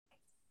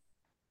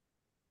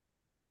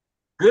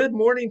Good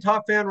morning,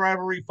 Top Fan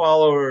Rivalry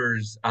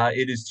followers.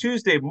 It is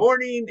Tuesday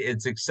morning.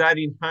 It's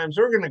exciting times.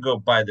 We're going to go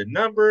by the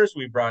numbers.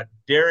 We brought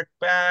Derek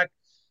back,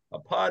 a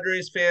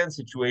Padres fan,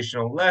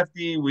 situational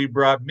lefty. We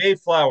brought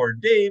Mayflower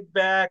Dave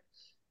back,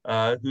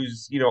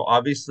 who's,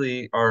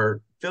 obviously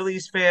our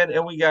Phillies fan.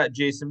 And we got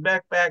Jason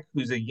Beck back,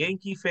 who's a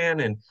Yankee fan.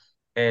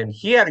 And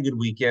he had a good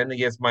weekend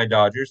against my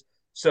Dodgers.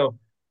 So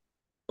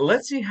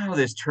let's see how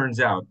this turns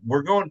out.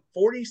 We're going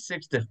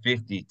 46 to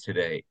 50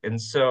 today. And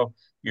so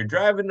you're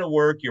driving to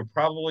work, you're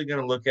probably going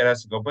to look at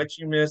us and go, but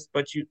you missed,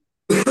 but you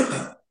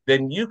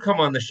then you come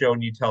on the show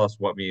and you tell us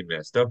what we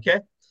missed. Okay.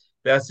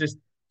 That's just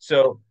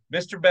so,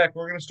 Mr. Beck,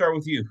 we're going to start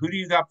with you. Who do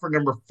you got for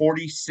number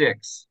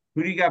 46?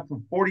 Who do you got for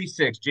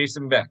 46,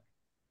 Jason Beck?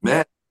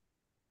 Man,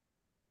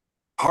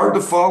 hard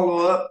to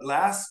follow up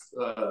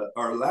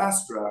our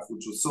last draft,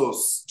 which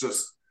was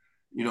just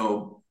you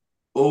know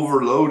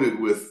overloaded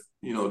with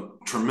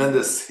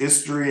tremendous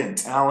history and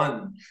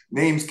talent.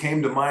 Names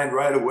came to mind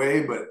right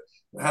away, but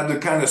I had to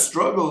kind of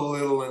struggle a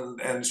little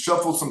and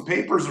shuffle some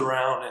papers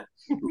around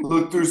and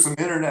look through some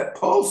internet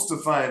posts to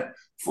find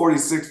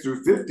 46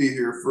 through 50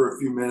 here for a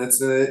few minutes,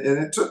 and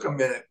it took a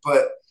minute.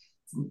 But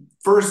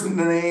first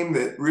name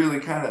that really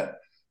kind of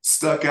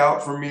stuck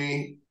out for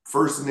me,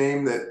 first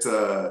name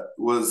that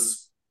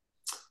was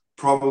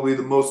probably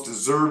the most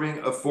deserving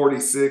of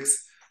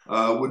 46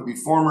 would be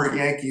former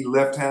Yankee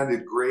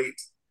left-handed great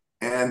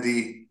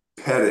Andy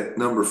Pettitte,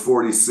 number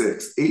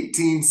 46.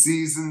 18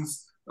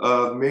 seasons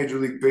of Major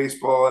League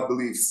Baseball, I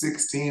believe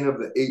 16 of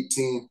the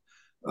 18,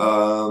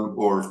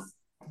 or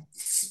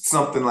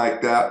something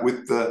like that,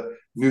 with the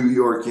New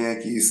York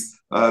Yankees.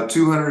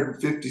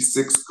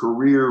 256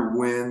 career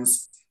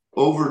wins,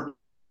 over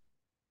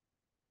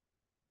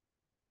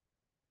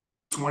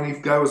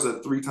 20. Guy was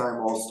a three-time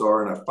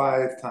All-Star and a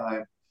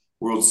five-time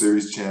World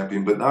Series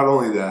champion. But not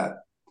only that,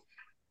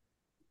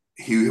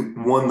 he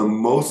won the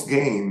most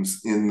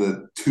games in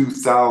the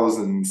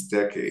 2000s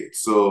decade.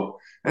 So,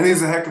 and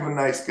he's a heck of a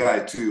nice guy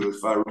too,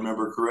 if I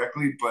remember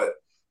correctly. But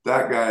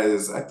that guy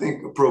is, I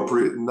think,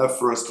 appropriate enough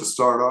for us to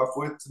start off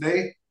with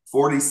today.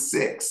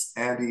 46,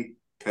 Andy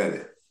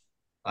Pettitte.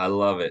 I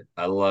love it.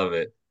 I love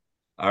it.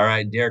 All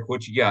right, Derek,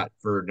 what you got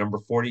for number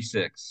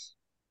 46?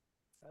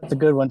 That's a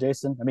good one,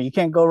 Jason. I mean, you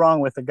can't go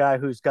wrong with a guy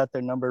who's got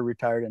their number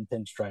retired in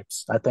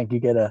pinstripes. I think you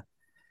get a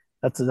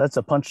that's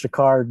a punch the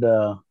card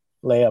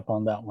layup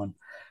on that one.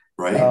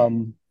 Right?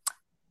 Um,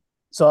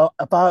 so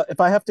if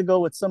I have to go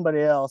with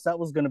somebody else, that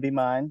was going to be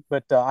mine.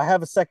 But I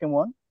have a second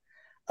one.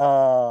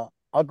 I'll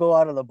go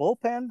out of the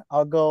bullpen.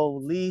 I'll go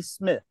Lee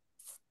Smith.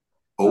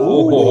 With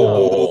the Cubs.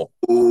 Oh,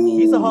 Oh,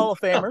 He's a oh, Hall of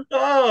Famer.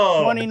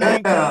 oh,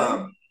 2019,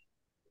 bam.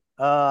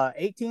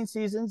 18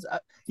 seasons.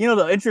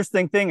 The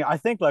interesting thing, I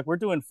think like we're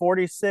doing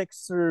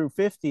 46 through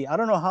 50. I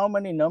don't know how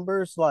many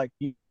numbers like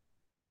you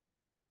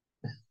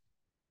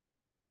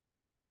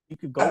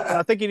could go. And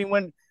I think he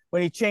went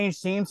when he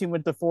changed teams, he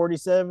went to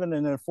 47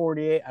 and then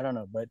 48. I don't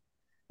know, but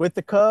with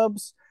the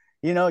Cubs,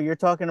 you're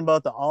talking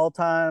about the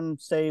all-time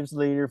saves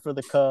leader for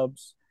the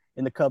Cubs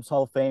in the Cubs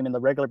Hall of Fame, in the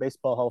regular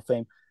baseball Hall of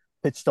Fame,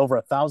 pitched over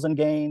 1,000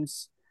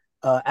 games.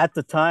 At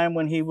the time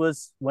when he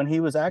was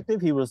active,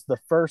 he was the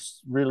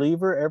first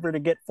reliever ever to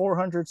get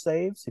 400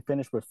 saves. He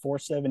finished with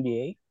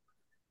 478.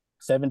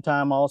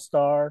 Seven-time All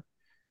Star,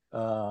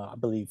 I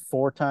believe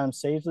four-time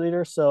saves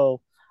leader. So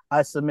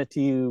I submit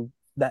to you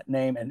that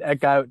name. And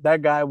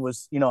that guy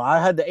was,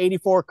 I had the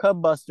 '84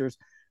 Cub Busters,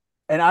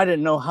 and I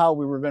didn't know how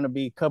we were going to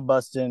be Cub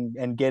busting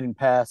and getting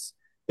past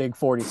Big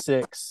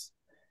 46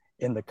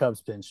 in the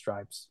Cubs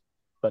pinstripes,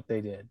 but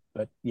they did.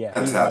 But yeah,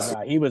 he's my Fantastic.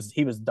 guy. He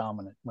was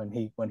dominant when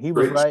he was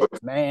Great right.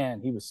 choice.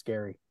 Man, he was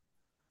scary.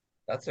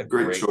 that's a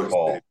Great great choice, Dave.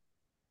 call.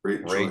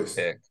 Great Great choice.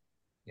 pick.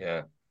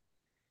 Yeah.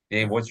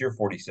 Dave, what's your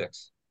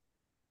 46?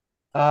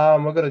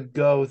 We're gonna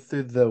go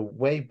through the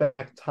way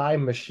back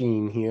time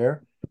machine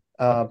here.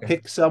 Okay.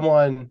 Pick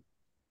someone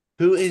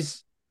who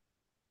is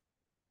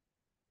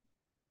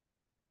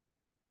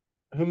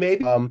who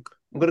maybe I'm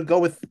gonna go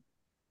with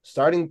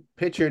starting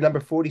pitcher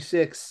number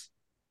 46,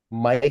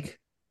 Mike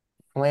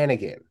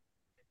Flanagan.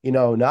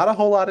 Not a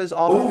whole lot is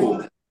often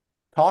Oh,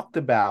 talked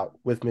about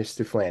with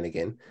Mr.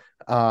 Flanagan.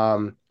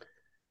 Um,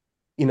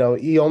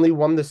 he only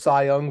won the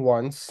Cy Young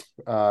once,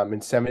 in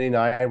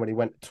 '79 when he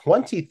went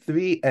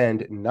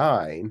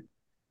 23-9,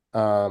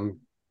 um,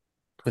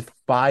 with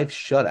five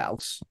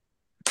shutouts.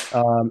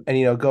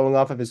 And going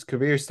off of his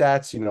career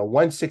stats,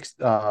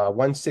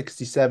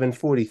 167,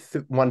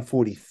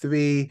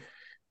 143,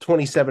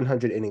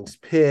 2,700 innings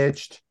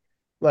pitched.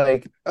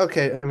 Like,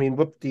 okay, I mean,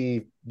 what do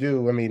you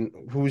do? I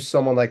mean, who's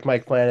someone like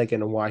Mike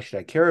Flanagan and why should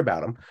I care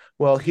about him?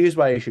 Well, here's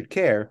why you should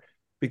care,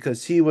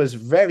 because he was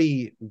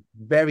very,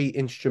 very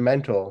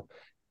instrumental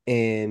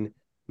in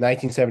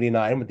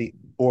 1979 when the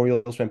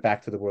Orioles went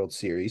back to the World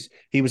Series.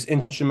 He was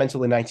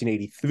instrumental in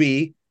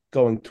 1983,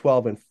 going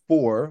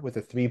 12-4 with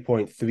a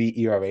 3.3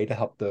 ERA to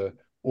help the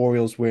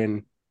Orioles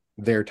win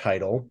their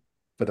title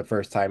for the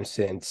first time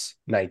since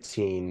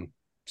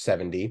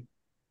 1970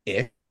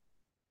 ish.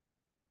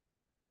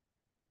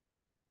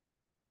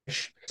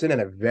 And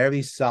a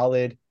very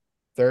solid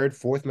third,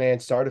 fourth man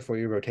starter for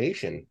your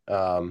rotation.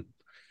 So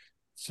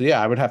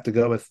yeah, I'd have to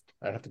go with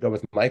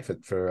Mike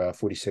for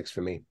 46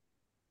 for me.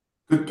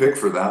 Good pick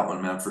for that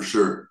one, man, for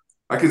sure.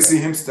 I could see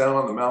him standing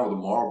on the mound with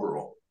a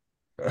Marlboro.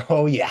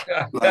 Oh yeah.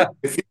 Like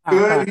if he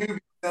could, he'd be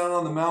down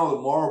on the mound with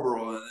a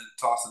Marlboro and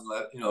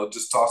then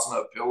just tossing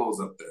up pillows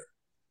up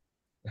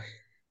there.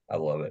 I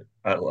love it.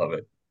 I love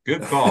it.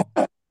 Good call.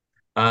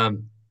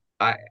 Um,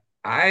 I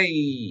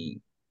I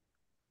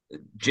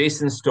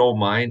Jason stole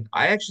mine.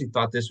 I actually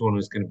thought this one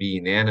was going to be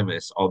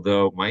unanimous,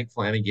 although Mike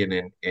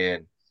Flanagan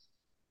and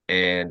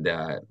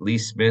Lee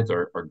Smith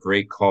are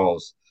great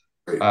calls.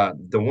 Great.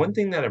 The one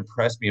thing that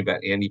impressed me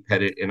about Andy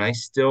Pettit, and I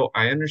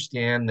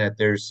understand that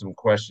there's some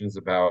questions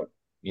about,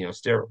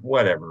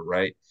 whatever,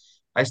 right?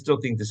 I still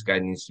think this guy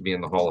needs to be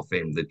in the Hall of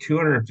Fame. The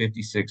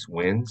 256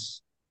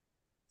 wins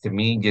to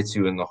me gets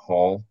you in the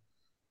Hall.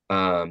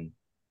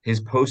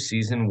 His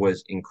postseason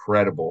was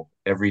incredible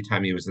every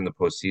time he was in the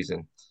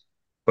postseason.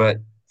 But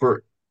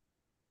for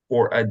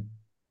for a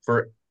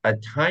for a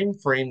time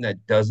frame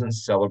that doesn't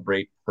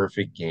celebrate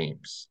perfect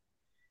games,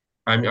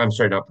 I'm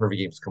sorry, not perfect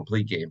games,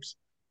 complete games.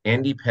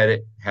 Andy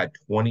Pettit had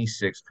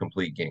 26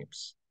 complete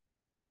games.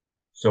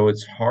 So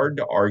it's hard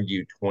to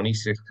argue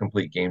 26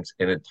 complete games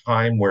in a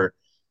time where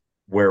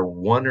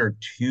one or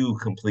two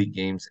complete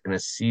games in a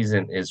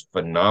season is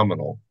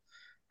phenomenal.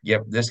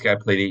 Yep, this guy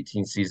played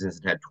 18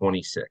 seasons and had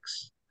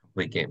 26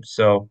 complete games.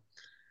 So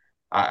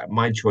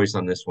my choice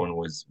on this one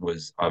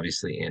was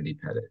obviously Andy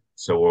Pettit.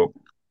 So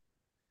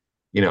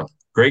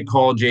great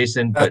call,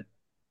 Jason. But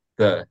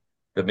the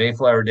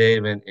Mayflower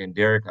Dave and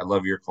Derek, I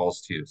love your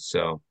calls too.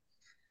 So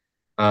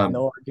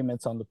no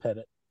arguments on the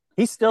Pettit.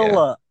 He's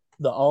still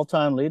the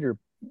all-time leader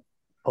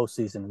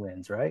postseason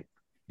wins, right?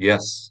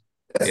 Yes.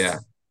 Yeah.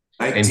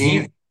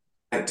 19.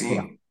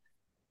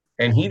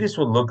 And he just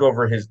would look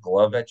over his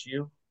glove at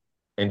you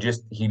and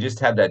he just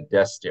had that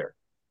death stare.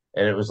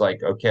 And it was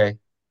like, okay,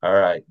 all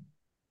right.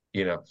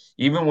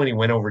 Even when he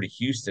went over to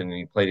Houston and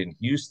he played in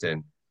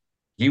Houston,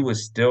 he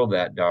was still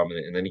that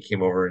dominant. And then he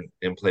came over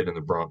and played in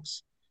the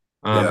Bronx.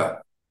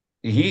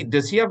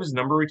 Does he have his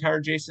number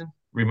retired, Jason?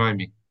 Remind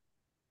me.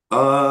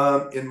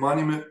 In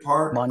Monument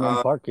Park.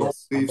 Park,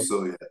 yes. I don't believe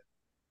so yet.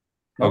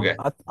 No, Okay.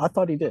 I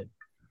thought he did.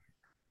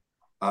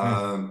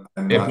 I'm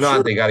if not,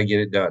 sure. They got to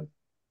get it done.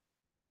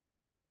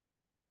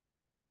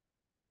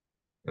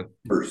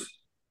 First.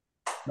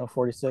 No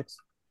 46.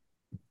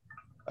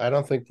 I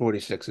don't think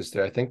 46 is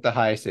there. I think the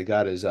highest they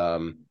got is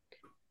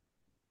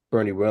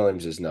Bernie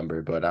Williams'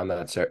 number, but I'm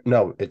not certain.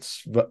 No,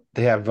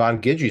 they have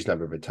Von Gidry's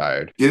number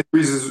retired.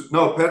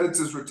 Pettit's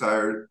is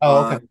retired.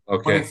 Oh,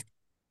 okay.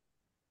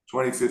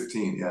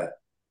 2015,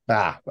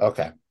 yeah.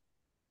 Okay.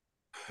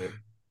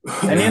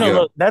 And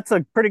look, that's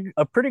a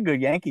pretty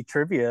good Yankee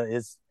trivia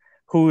is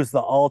who's the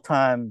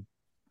all-time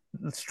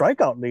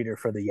strikeout leader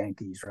for the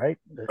Yankees, right?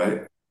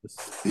 Right.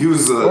 He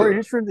was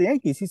history of the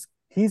Yankees.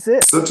 He's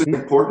it. Such an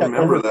important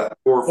member of that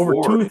core over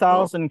four.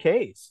 2,000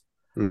 Ks.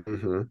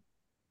 Mm-hmm.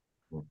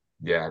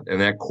 Yeah,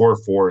 and that core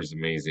four is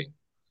amazing.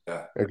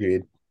 Yeah,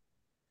 agreed.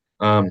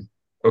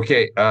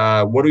 Okay.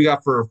 What do we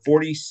got for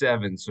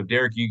 47? So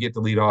Derek, you get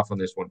to lead off on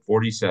this one.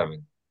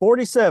 47.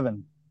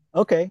 47.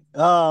 Okay.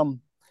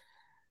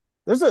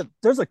 There's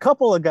a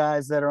couple of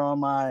guys that are on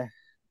my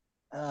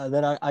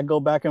that I go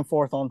back and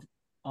forth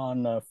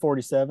on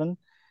 47.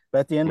 But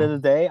at the end of the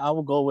day, I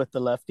will go with the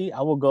lefty.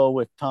 I will go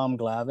with Tom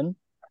Glavine.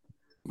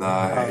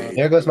 Nice.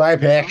 There goes my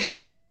pick.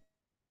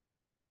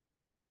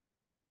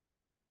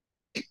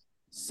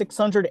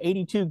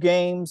 682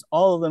 games,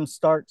 all of them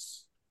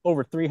starts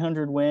over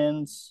 300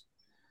 wins,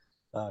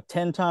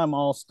 10-time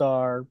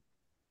All-Star,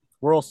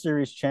 World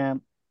Series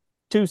champ,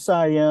 2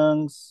 Cy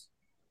Youngs,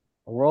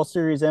 a World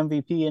Series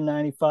MVP in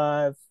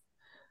 95,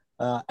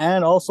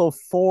 and also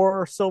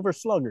 4 Silver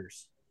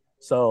Sluggers.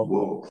 So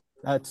Whoa.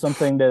 That's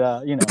something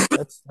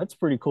that that's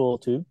pretty cool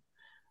too.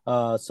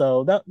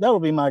 So that will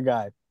be my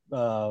guy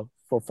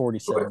for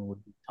 47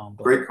 would be Tom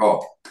Glavine. Great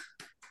call.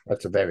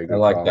 That's a very good I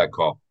like call. that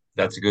call.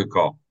 That's a good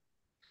call.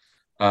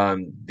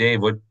 Dave,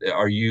 what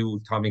are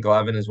you, Tommy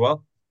Glavine as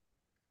well?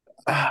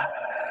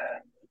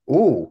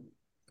 Ooh,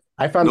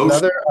 I found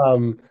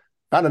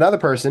another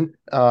person,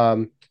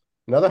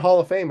 another Hall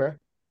of Famer,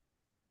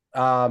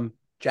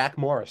 Jack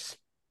Morris.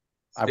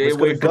 Stay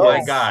away from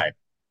my guy.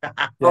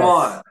 Come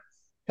on.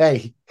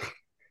 Hey,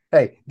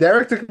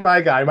 Derek took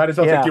my guy. Might as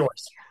well take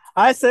yours.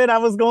 I said I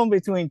was going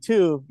between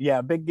 2. Yeah,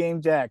 big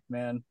game Jack,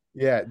 man.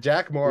 Yeah,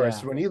 Jack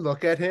Morris. Yeah. When you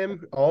look at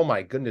him, oh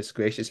my goodness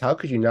gracious, how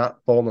could you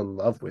not fall in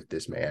love with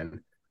this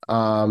man?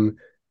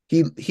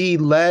 He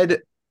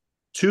led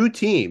 2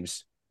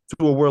 teams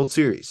to a World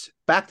Series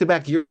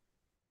back-to-back years.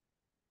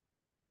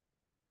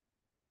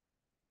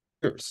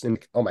 And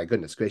oh my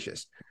goodness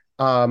gracious.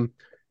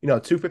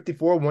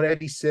 254,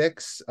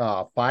 186,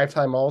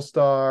 5-time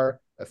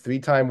All-Star, a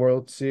 3-time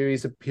World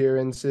Series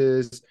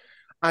appearances.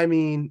 I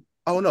mean,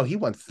 oh no, he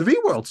won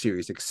 3 World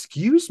Series.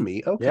 Excuse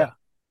me. Okay. Yeah.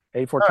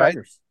 84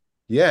 Tigers.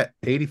 Yeah,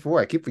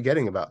 84. I keep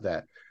forgetting about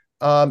that.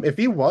 If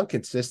he want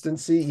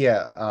consistency,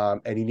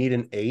 and you need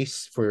an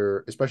ace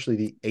for especially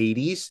the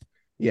 80s,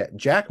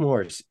 Jack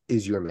Morris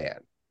is your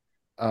man.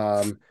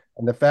 And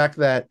the fact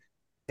that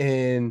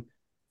in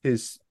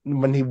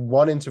when he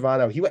won in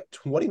Toronto, he went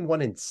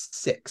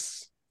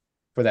 21-6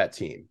 for that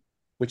team,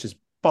 which is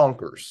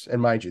bonkers.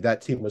 And mind you,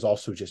 that team was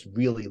also just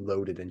really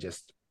loaded and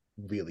just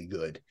really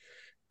good.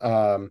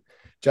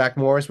 Jack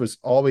Morris was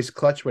always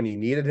clutch when he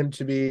needed him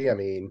to be. I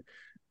mean,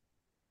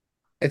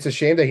 it's a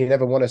shame that he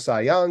never won a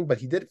Cy Young, but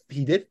he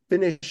did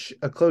finish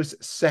a close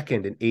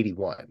second in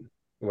 81,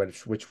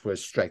 which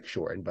was strike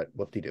short, but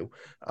whoop-de-doo.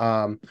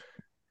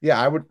 Yeah,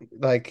 I would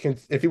like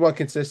if you want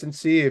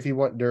consistency, if you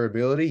want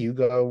durability, you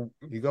go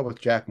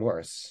with Jack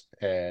Morris,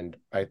 and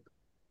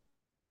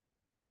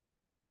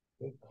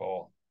Good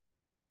call.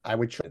 I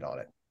would trade on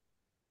it.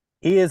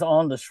 He is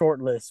on the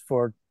short list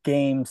for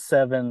Game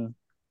 7.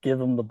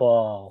 Give him the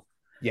ball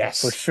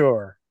Yes, for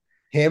sure.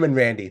 Him and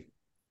Randy,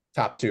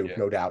 top two, Yeah.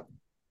 no doubt.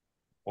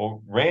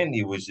 Well,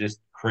 Randy was just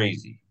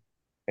crazy.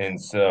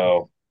 And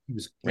so He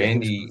was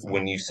Randy,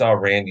 when you saw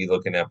Randy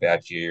looking up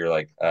at you, you're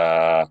like,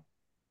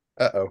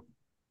 Uh-oh.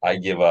 I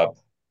give up.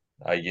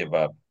 I give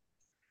up.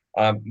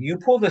 You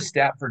pulled a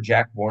stat for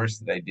Jack Morris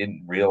that I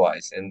didn't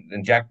realize,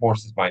 and Jack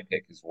Morris is my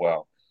pick as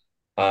well.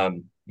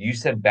 You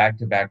said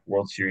back-to-back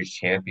World Series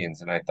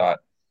champions, and I thought,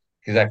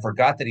 because I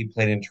forgot that he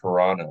played in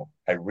Toronto.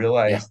 I Yeah.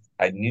 realized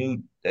I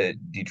knew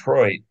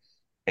Detroit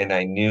and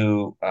I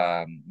knew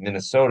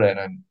Minnesota, and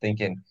I'm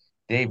thinking,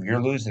 Dave,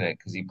 you're losing it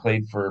because he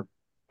played for,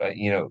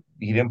 he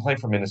didn't play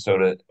for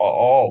Minnesota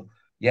all.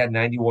 Yeah,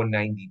 91,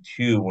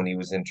 92 when he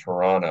was in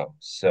Toronto.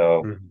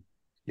 So, Mhm.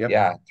 Yep.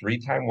 yeah,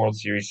 three-time World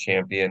Series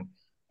champion.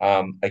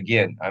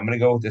 Again, I'm going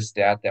to go with a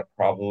stat that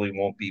probably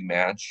won't be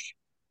matched,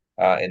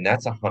 and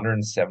that's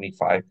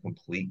 175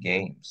 complete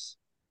games.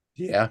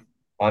 Yeah.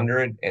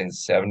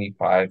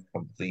 175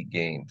 complete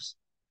games.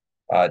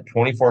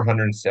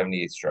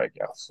 2,478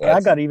 strikeouts. So Yeah,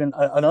 I got even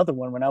another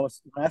one when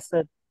I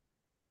said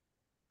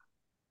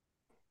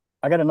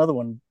I got another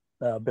one,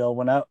 Bill.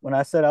 When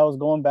I said I was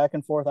going back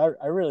and forth,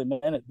 I really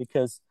meant it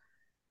because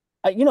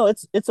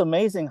it's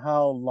amazing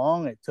how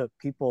long it took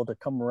people to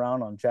come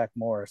around on Jack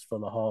Morris for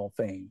the Hall of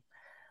Fame.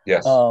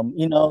 yes.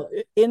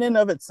 In and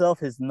of itself,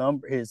 his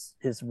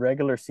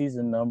regular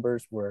season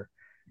numbers were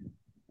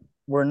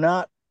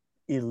not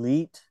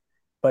elite,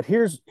 but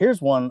here's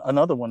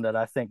another one that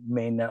I think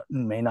may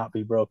not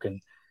be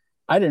broken.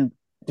 I didn't.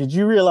 Did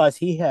you realize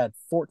he had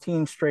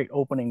 14 straight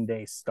opening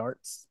day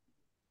starts?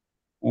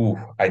 Ooh,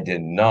 I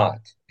did not.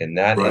 And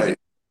that is a Right.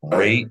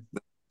 great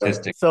Right.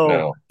 statistic to So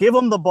know. give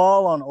him the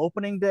ball on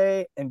opening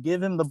day and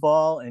give him the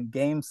ball in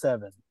Game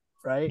 7,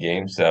 right?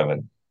 Game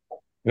 7.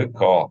 Good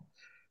call.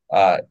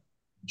 Uh,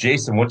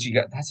 Jason, what you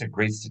got? That's a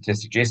great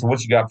statistic. Jason,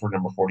 what you got for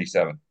number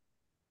 47?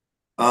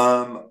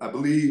 I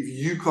believe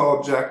you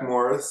called Jack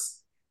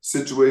Morris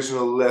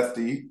situational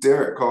lefty.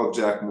 Derek called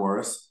Jack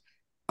Morris.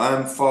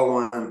 I'm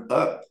following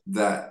up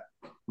that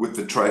with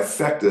the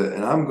trifecta,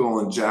 and I'm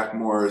going Jack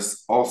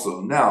Morris also.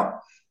 Now,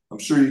 I'm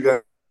sure you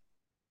guys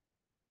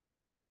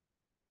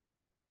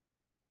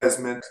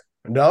meant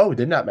No,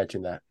 did not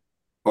mention that.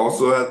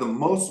 also had the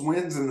most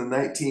wins in the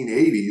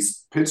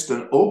 1980s, pitched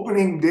an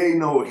opening day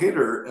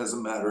no-hitter, as a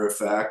matter of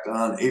fact,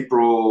 on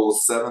April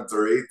 7th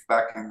or 8th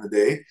back in the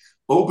day.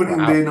 Opening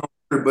Wow. day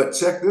no-hitter, but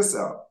check this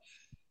out.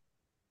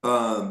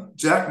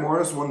 Jack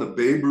Morris won the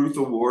Babe Ruth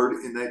Award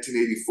in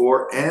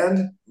 1984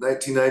 and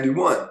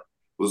 1991.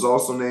 Was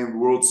also named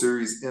World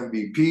Series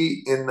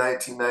MVP in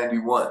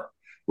 1991.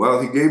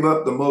 While he gave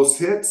up the most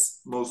hits,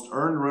 most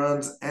earned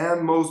runs,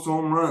 and most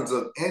home runs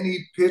of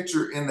any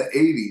pitcher in the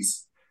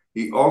 80s,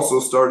 he also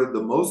started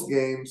the most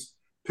games,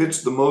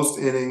 pitched the most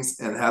innings,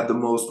 and had the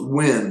most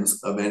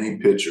wins of any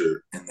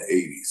pitcher in the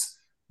 80s.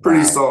 Pretty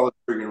Wow. solid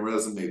friggin'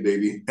 resume,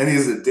 baby. And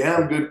he's a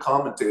damn good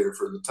commentator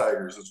for the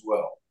Tigers as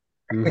well.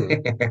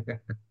 Mhm.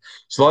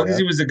 As long as Yeah.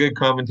 he was a good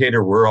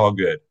commentator, we're all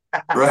good.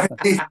 Right?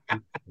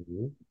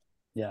 Mhm.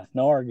 Yeah,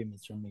 no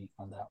arguments from me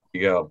on that one.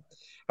 You go.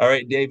 All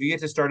right, Dave, you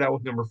get to start out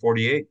with number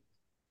 48.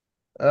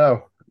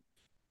 Oh,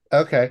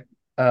 okay.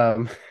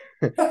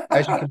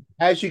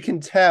 As you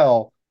can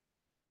tell,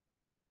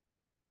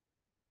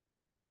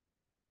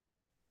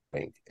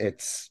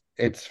 it's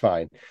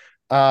fine.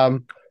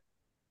 Um,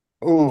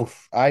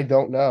 Oof, I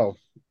don't know.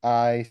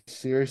 I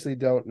seriously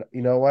don't know.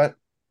 You know what?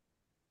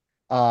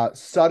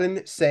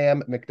 Sudden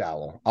Sam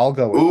McDowell. I'll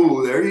go with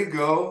Ooh, there you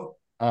go.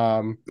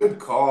 um Good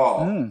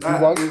call. Mm. he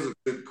That won. is a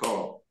good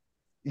call.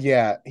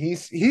 Yeah,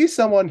 he's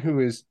someone who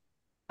is,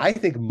 I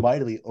think,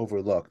 mightily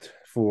overlooked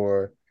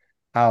for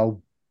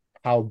how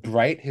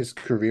bright his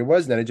career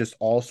was, and then it just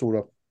all sort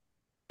of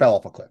fell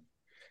off a cliff.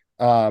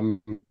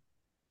 Um,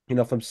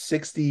 from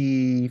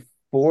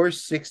 64,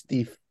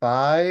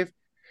 65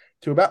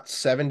 to about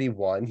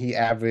 71, he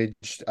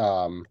averaged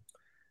a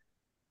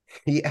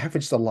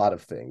lot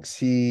of things.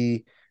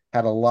 He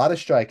had a lot of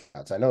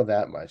strikeouts. I know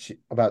that much.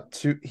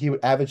 He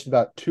averaged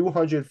about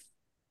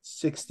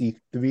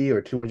 263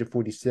 or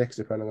 246,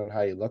 depending on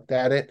how you looked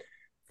at it,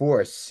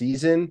 for a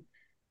season.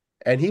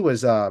 And he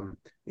was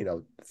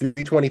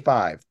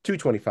 325,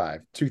 225,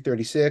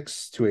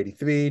 236,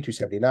 283,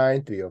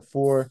 279,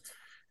 304.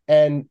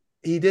 And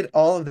he did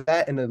all of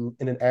that in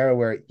an era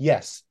where,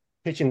 yes,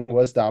 pitching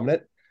was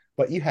dominant,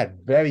 but you had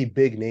very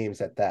big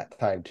names at that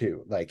time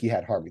too. Like you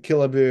had Harmon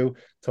Killebrew,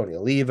 Tony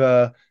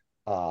Oliva,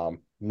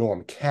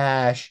 Norm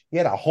Cash. You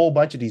had a whole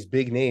bunch of these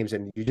big names,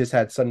 and you just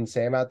had Sudden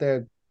Sam out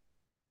there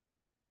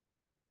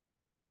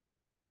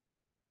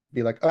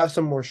be like, "I have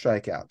some more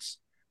strikeouts."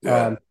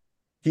 Yeah.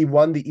 He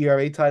won the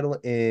ERA title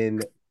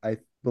in, I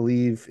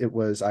believe it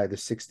was either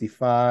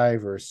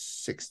 65 or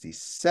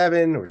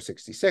 67 or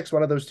 66,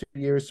 one of those 2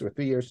 years or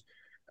 3 years.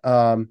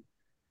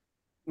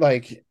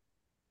 Like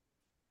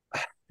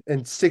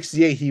in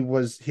 68, he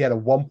had a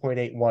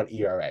 1.81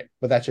 ERA,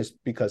 but that's just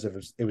because it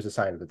was a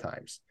sign of the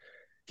times.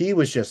 He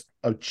was just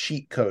a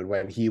cheat code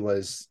when he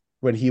was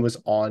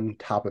on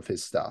top of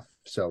his stuff.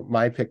 So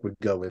my pick would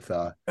go with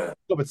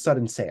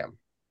Sudden Sam.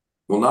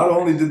 Well, not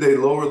only did they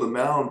lower the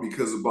mound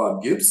because of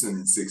Bob Gibson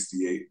in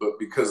 68, but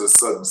because of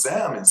Sudden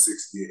Sam in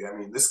 68. I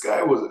mean, this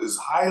guy is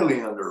highly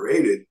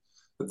underrated.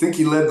 I think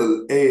he led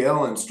the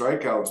AL in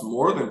strikeouts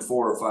more than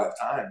 4 or 5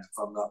 times, if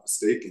I'm not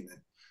mistaken. It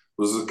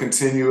was a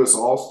continuous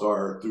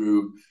all-star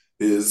through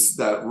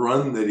that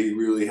run that he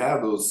really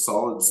had, those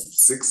solid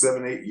 6,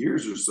 7, 8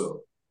 years or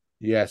so.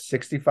 Yeah,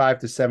 65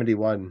 to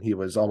 71, he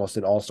was almost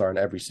an all-star in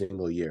every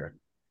single year.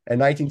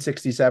 And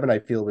 1967, I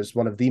feel, was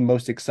one of the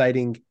most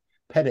exciting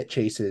pennant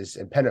chases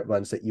and pennant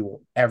runs that you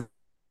will ever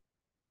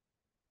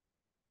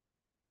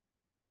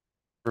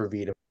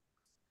read.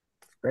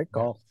 Great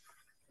call.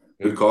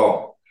 Good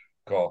call.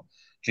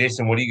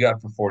 Jason, what do you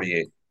got for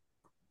 48?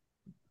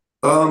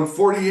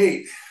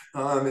 48.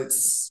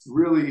 It's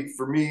really,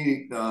 for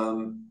me,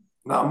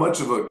 not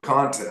much of a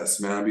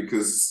contest, man,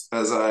 because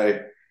as I,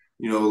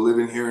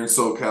 living here in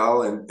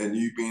SoCal and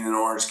you being in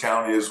Orange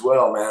County as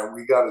well, man,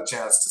 we got a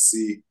chance to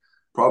see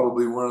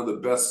probably one of the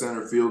best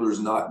center fielders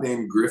not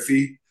named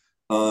Griffey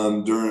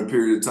during a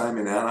period of time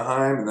in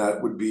Anaheim, and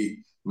that would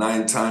be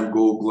 9-time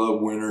Gold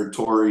Glove winner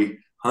Torrey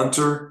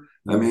Hunter.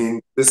 I mean,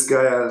 this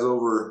guy has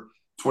over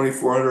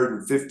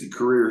 2,450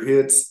 career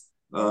hits,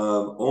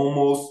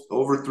 almost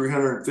over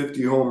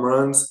 350 home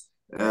runs,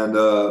 and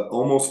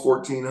almost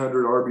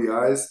 1,400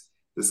 RBIs.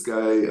 This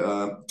guy,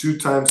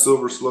 2-time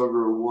Silver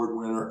Slugger Award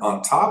winner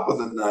on top of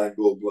the 9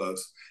 Gold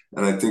Gloves,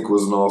 and I think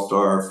was an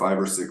All-Star 5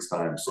 or 6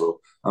 times.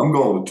 So I'm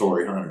going with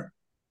Torrey Hunter.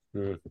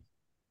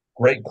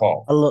 Great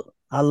call.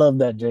 I love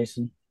that,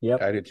 Jason.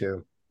 Yep. I do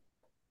too.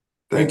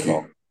 Thank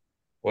you.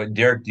 Well,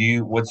 Derek,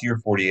 what's your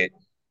 48?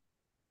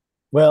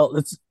 Well,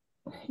 it's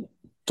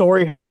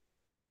Torrey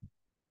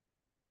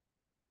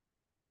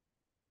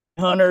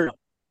Hunter.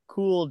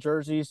 Cool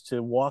jerseys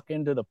to walk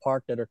into the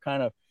park that are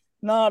kind of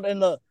not in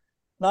the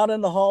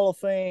Hall of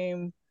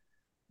Fame,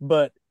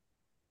 but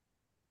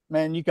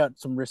man, you got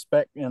some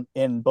respect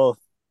in both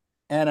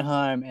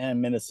Anaheim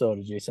and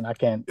Minnesota, Jason. I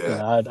can't.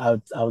 Yeah.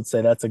 I would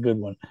say that's a good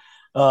one.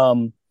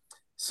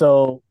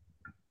 So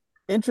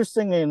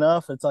interestingly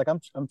enough, it's like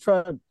I'm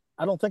trying.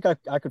 I don't think I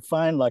could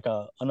find like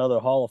another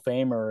Hall of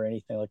Famer or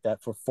anything like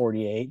that for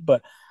 48,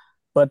 but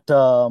let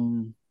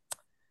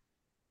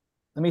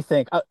me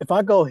think. If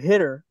I go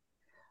hitter,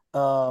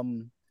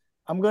 I'm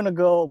gonna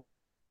go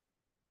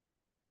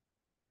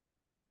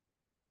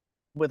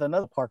with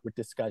another park with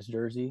this guy's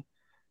jersey,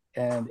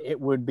 and it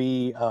would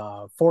be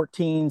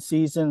 14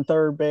 season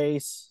third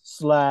base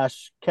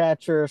 /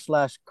 catcher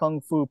 /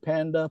 Kung Fu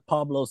Panda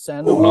Pablo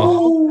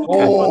Sandoval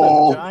for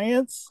the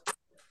Giants.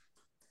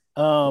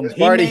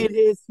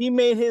 He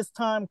made his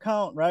time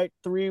count, right?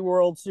 3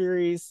 World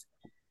Series.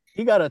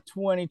 He got a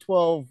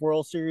 2012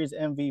 World Series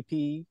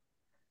MVP.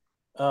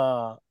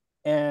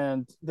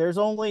 And there's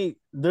only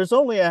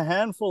a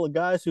handful of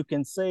guys who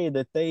can say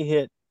that they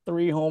hit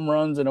 3 home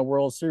runs in a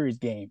World Series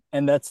game,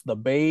 and that's the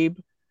Babe,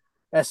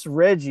 that's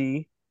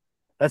Reggie,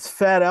 that's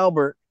Fat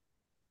Albert,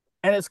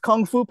 and it's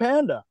Kung Fu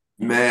Panda.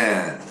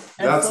 Man,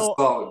 that's a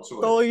solid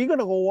choice. So you're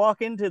gonna go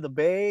walk into the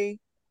Bay.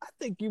 I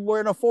think you're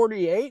wearing a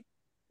 48.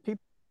 People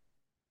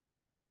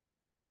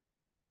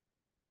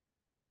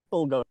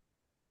go.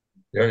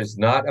 There is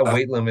not a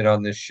weight limit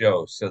on this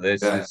show, so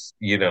this is,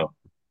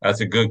 that's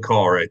a good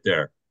call right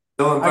there.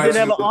 I did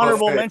have an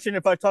honorable mention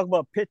if I talk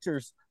about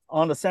pitchers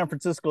on the San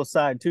Francisco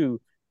side too.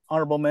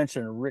 Honorable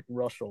mention Rick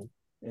Russell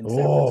in San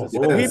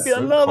Francisco. He'd be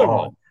another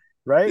one,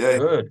 right? Yeah,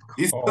 good.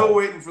 He's still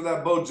waiting for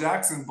that Bo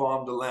Jackson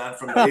bomb to land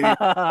from the 80s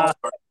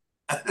All-Star.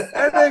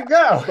 There you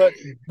go. But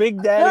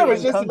Big Daddy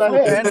and Kung Fu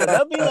Panda,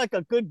 that'd be like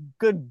a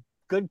good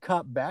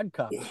cop, bad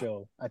cop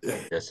show, I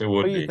think. Yes, it would.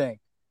 What do you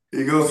think?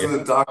 He goes to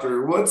the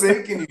doctor. What's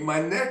aching you?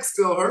 My neck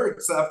still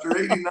hurts after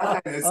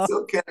 89. I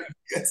still can't.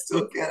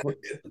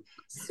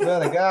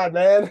 Swear to God,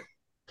 man.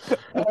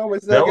 That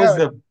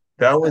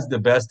was the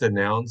best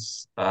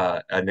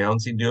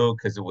announcing duo,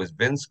 because it was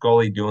Vin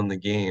Scully doing the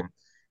game,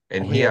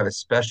 and he had a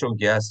special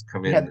guest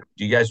come in.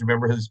 Do you guys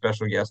remember who the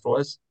special guest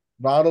was?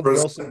 Ronald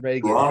Wilson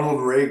Reagan.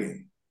 Ronald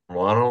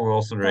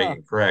Wilson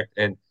Reagan, correct.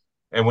 And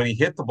when he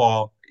hit the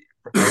ball,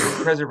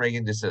 President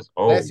Reagan just says,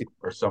 "Oh,"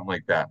 or something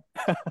like that.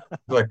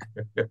 Like,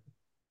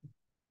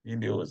 you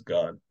knew it was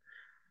gone.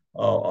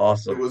 Oh,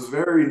 awesome. It was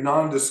very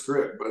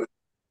nondescript, but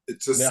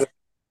it just said,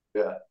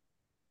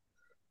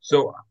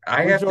 So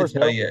I have to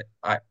tell you,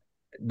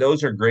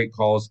 those are great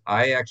calls.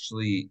 I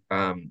actually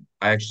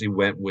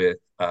went with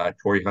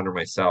Torrey Hunter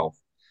myself.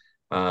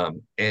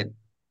 And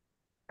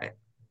I,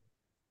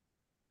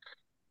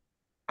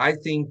 I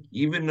think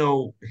even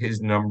though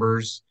his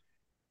numbers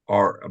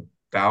are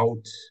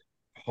about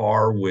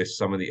par with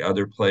some of the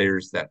other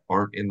players that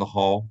aren't in the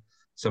Hall,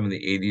 some of the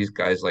 80s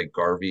guys like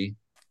Garvey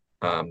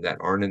that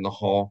aren't in the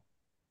Hall,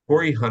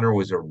 Torrey Hunter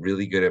was a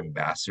really good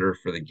ambassador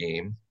for the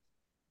game.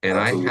 And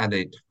I Absolutely. had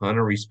a ton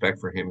of respect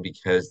for him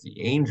because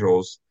the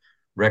Angels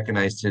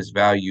recognized his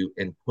value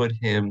and put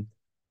him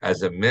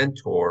as a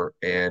mentor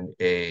and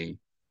a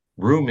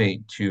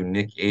roommate to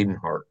Nick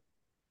Adenhart.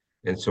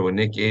 And so when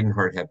Nick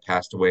Adenhart had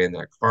passed away in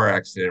that car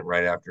accident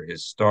right after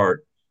his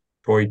start,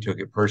 Torrey took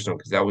it personal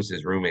because that was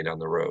his roommate on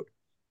the road.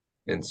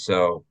 And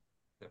so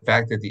the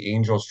fact that the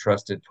Angels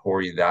trusted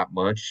Torrey that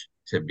much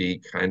to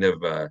be kind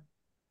of a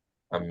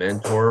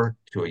mentor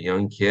to a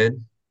young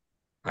kid,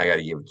 I got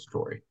to give it to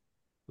Torrey.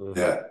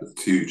 Yeah,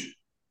 it's huge.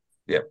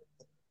 Yep.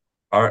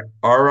 All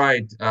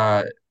right.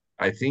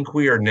 I think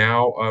we are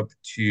now up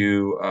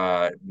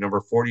to number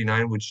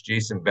 49, which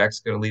Jason Beck's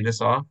going to lead us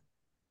off.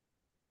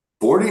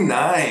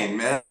 49,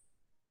 man.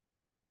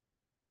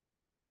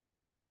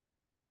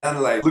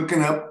 And like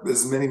looking up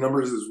as many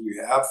numbers as we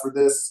have for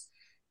this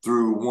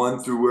through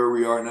where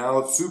we are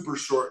now, super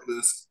short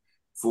list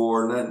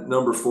for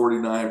number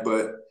 49,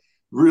 but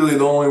really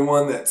the only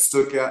one that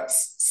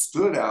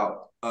stood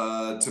out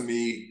to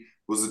me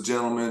was a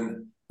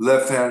gentleman,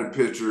 left-handed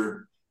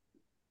pitcher,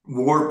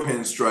 wore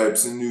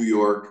pinstripes in New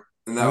York,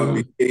 and that would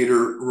be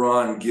Hader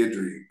Ron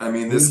Guidry. I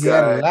mean, this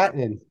Louisiana guy,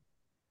 Latin.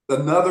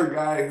 another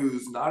guy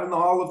who's not in the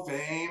Hall of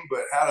Fame,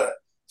 but had a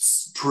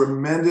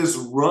tremendous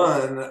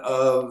run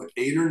of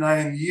 8 or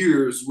 9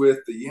 years with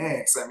the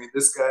Yanks. I mean,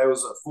 this guy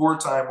was a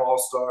 4-time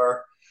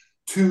All-Star,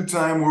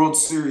 2-time World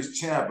Series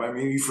champ. I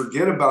mean, you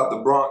forget about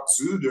the Bronx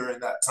Zoo during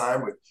that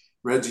time with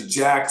Reggie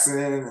Jackson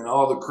and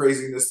all the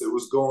craziness that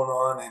was going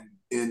on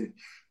in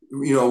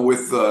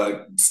with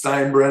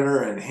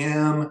Steinbrenner and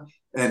him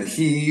and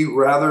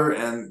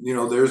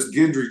there's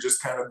Guidry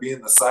just kind of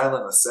being the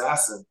silent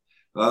assassin.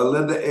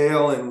 Led the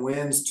AL in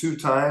wins 2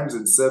 times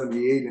in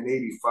 78 and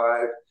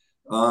 85.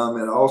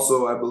 And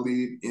also, I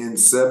believe in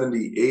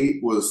 78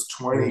 was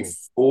 24-4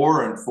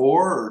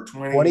 or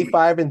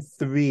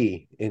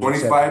 25-3 in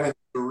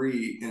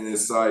 25-3 in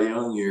his Cy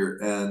Young year.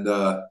 And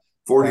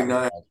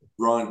 49,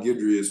 Ron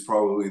Guidry is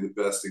probably the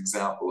best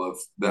example of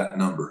that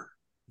number.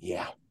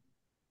 Yeah.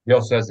 He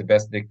also has the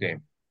best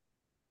nickname.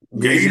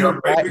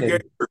 Gator, baby,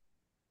 Gator.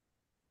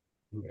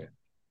 Yeah.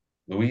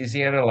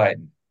 Louisiana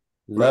Latin.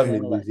 Lovely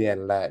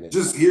Louisiana Latin.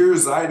 Just hear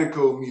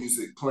Zydeco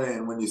music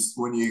playing when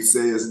you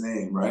say his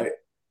name, right?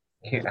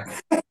 Yeah.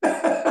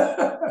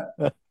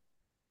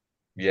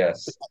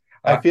 Yes.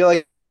 I feel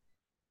like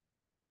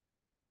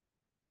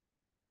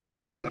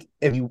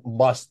if you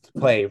must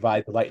play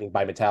Ride the Lightning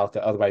by Metallica,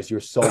 otherwise your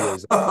soul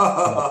is.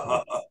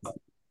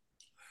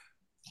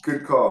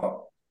 Good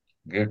call.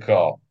 Good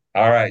call.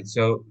 All right.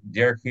 So,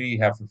 Derek, who do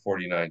you have for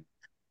 49?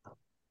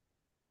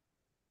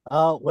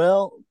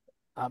 Well,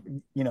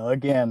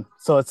 again,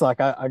 so it's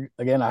like I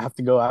have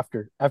to go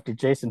after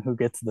Jason, who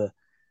gets the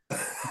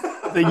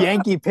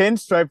Yankee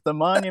pinstripe, the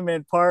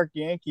Monument Park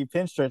Yankee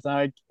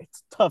pinstripes.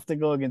 It's tough to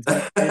go against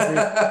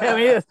Guidry. I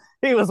mean,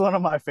 he was one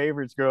of my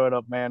favorites growing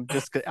up, man.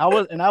 Just I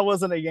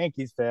wasn't a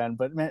Yankees fan,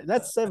 but man,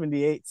 that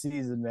 78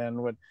 season, man,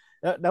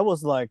 that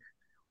was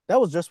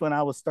just when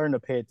I was starting to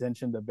pay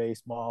attention to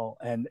baseball,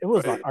 and it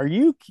was like, I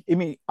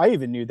mean, I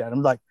even knew that.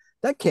 I'm like,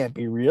 that can't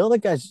be real. That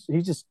guy's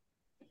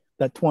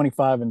that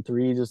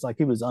 25-3, just like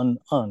he was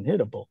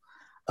unhittable.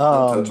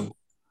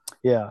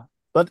 Yeah.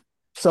 But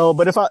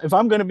if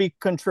I'm going to be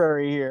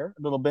contrary here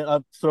a little bit,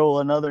 I'll throw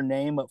another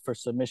name up for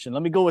submission.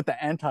 Let me go with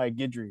the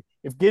anti-Guidry.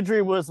 If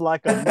Guidry was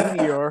like a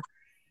meteor,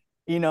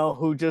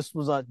 who just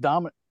was a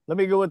dominant, let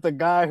me go with the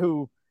guy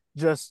who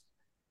just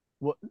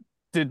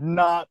did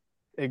not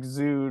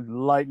exude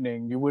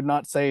lightning. You would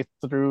not say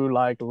through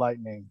like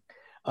lightning.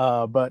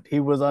 But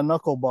he was a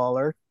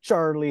knuckleballer,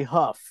 Charlie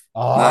Huff.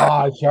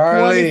 Oh,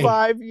 Charlie.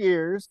 25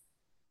 years.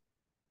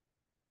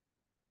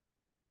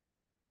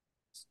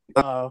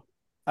 I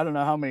don't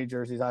know how many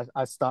jerseys.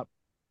 I stopped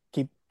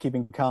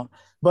keeping count.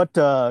 But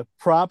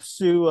props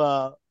to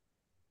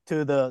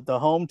the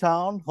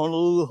hometown,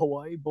 Honolulu,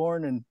 Hawaii,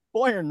 born in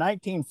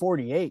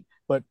 1948,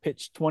 but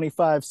pitched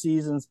 25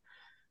 seasons.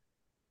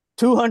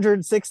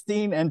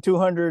 216 and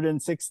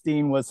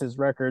 216 was his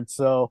record.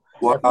 So,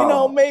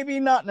 maybe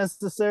not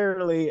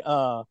necessarily,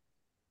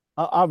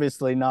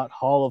 obviously not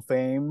Hall of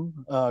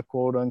Fame,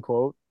 quote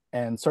unquote,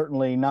 and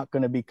certainly not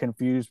going to be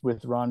confused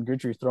with Ron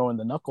Guidry throwing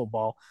the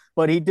knuckleball,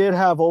 but he did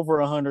have over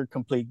 100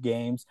 complete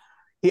games.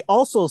 He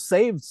also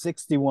saved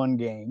 61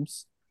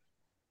 games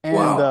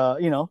and,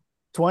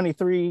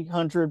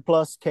 2,300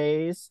 plus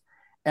Ks.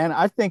 And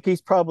I think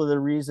he's probably the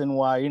reason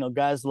why,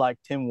 guys like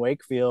Tim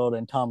Wakefield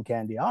and Tom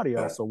Candiotti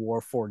also wore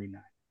 49.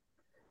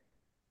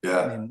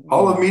 Yeah.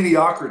 Hall of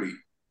mediocrity.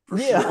 For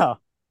sure.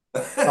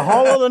 The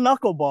Hall of the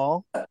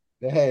Knuckleball.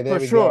 Hey, there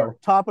for we sure. go.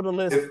 Top of the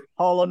list,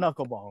 Hall of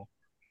Knuckleball.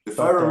 If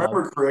I But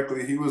remember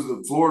correctly, he was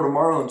the Florida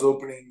Marlins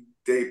opening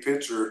day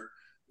pitcher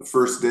the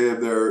first day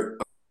of their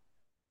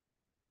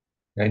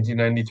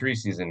 1993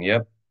 season.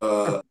 Yep.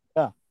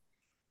 yeah,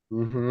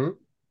 Mm-hmm.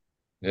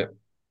 Yep.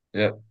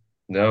 Yep.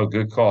 No,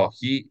 good call.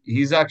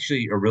 He's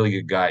actually a really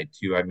good guy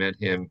too. I met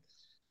him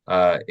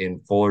in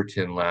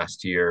Fullerton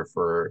last year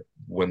for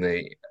when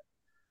they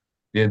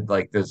did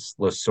like this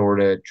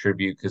Lasorda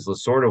tribute because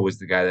Lasorda was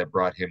the guy that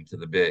brought him to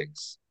the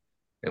bigs,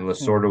 and mhm.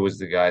 Lasorda was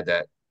the guy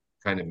that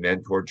kind of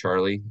mentored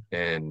Charlie.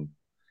 And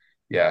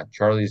yeah,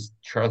 Charlie's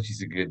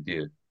a good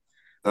dude.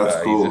 that's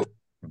He's a cool.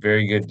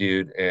 very good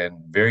dude and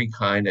very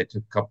kind. I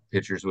took a couple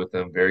pictures with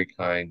him. Very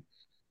kind.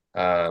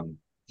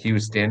 He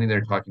was standing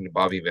there talking to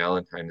Bobby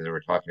Valentine, and they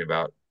were talking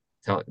about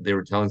they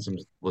were telling some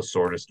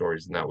Lasorda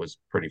stories, and that was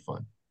pretty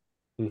fun.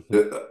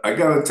 Mm-hmm. I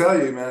gotta tell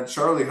you, man,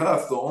 Charlie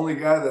Huff, the only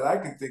guy that I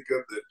can think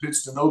of that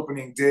pitched an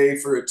opening day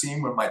for a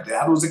team when my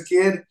dad was a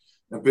kid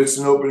and pitched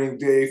an opening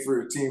day for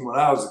a team when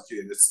I was a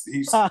kid.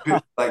 He's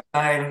pitched like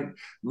nine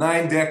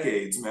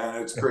decades,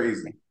 man. It's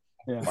crazy.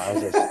 Yeah.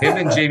 Wowzers. Him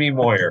and Jamie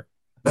Moyer.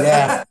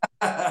 Yeah.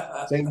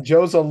 Yeah. St.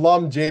 Joe's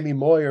alum Jamie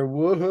Moyer.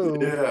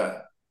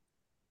 Woohoo.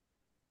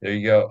 There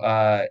you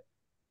go.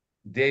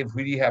 Dave,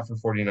 who do you have for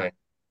 49?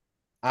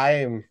 I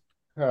am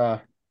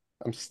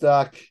I'm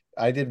stuck.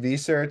 I did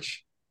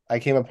research. I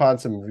came upon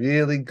some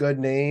really good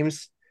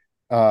names.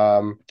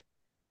 Um,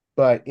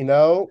 but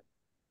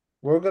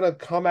we're gonna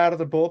come out of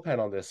the bullpen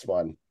on this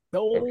one.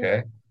 No.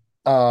 Okay.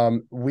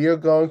 We are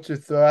going to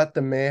throw out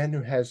the man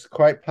who has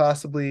quite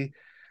possibly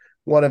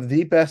one of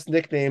the best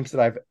nicknames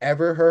that I've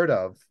ever heard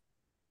of.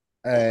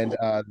 And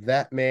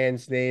that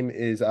man's name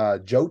is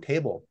Joe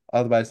Table,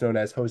 otherwise known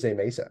as Jose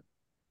Mesa.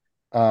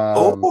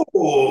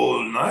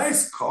 Oh,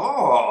 nice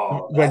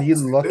call. When you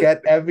That's look good.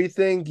 at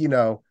everything,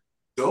 Dope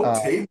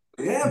uh, tape.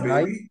 Yeah,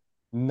 nine, baby.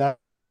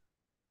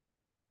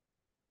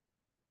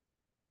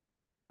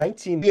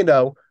 19,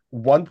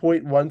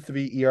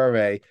 1.13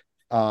 ERA,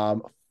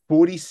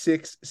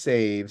 46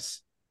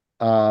 saves,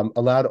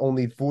 allowed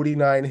only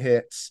 49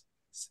 hits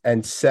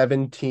and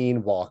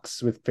 17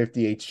 walks with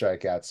 58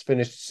 strikeouts,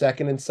 finished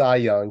second in Cy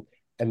Young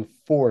and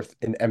fourth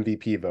in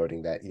MVP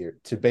voting that year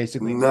to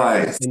basically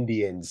Nice.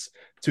 Indians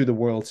to the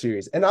World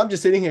Series. And I'm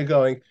just sitting here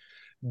going,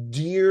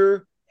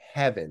 dear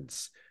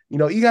heavens, you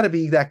got to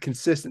be that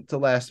consistent to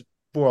last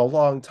for a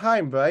long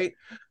time, right?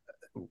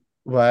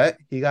 What?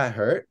 He got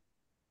hurt?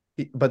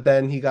 But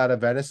then he got a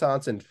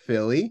renaissance in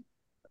Philly.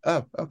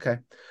 Oh, okay.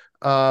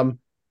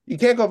 You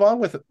can't go wrong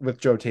with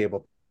Joe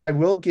Table. I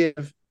will give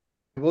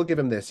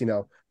him this.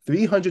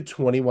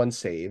 321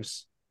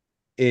 saves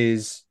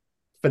is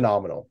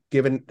phenomenal,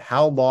 given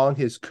how long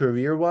his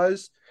career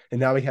was, and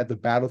now he had to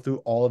battle through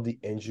all of the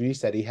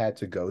injuries that he had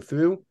to go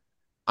through.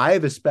 I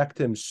respect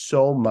him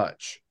so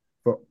much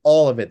for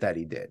all of it that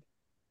he did.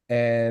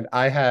 And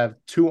I have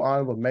two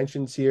honorable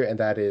mentions here, and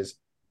that is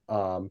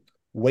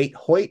Waite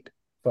Hoyt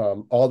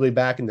from all the way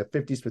back in the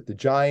 50s with the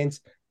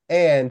Giants,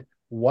 and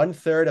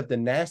 1/3 of the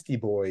Nasty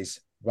Boys,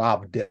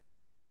 Rob Dibble.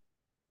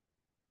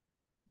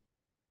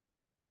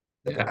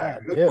 Yeah.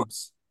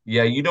 Dibs.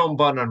 Yeah, you don't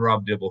bunt on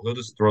Rob Dibble. He'll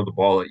just throw the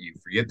ball at you.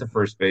 Forget the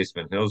first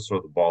baseman. He'll just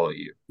throw the ball at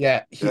you.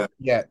 Yeah,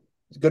 Yeah.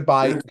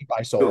 Goodbye,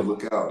 Yeah. soul.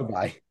 Look out.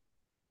 Goodbye.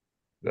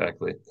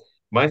 Exactly.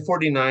 My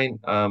 49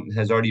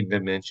 has already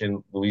been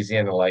mentioned,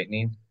 Louisiana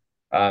Lightning.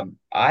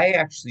 I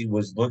actually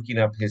was looking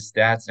up his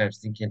stats and I was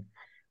thinking,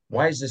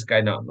 why is this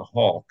guy not in the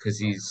Hall? Because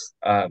he's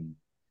a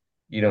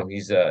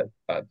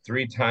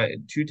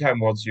two-time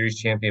World Series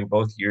champion.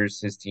 Both years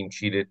his team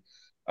cheated.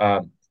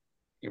 Um,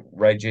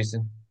 right,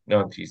 Jason? No,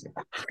 I'm teasing.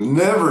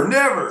 Never,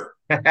 never.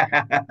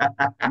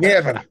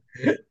 Never.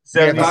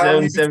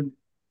 77, 70,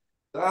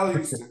 Dial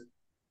Houston.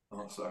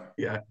 Oh, sorry.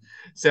 yeah,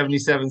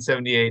 77,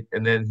 78,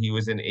 and then he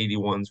was in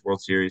 81's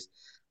World Series.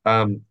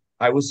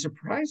 I was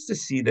surprised to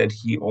see that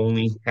he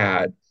only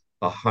had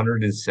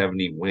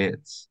 170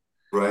 wins.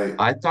 Right.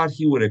 I thought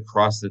he would have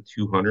crossed the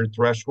 200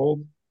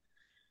 threshold,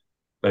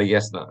 but I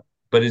guess not.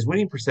 But his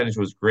winning percentage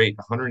was great,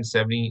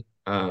 170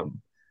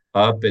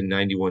 up and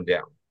 91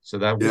 down. So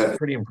that was Yeah.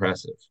 pretty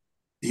impressive.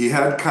 He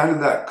had kind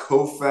of that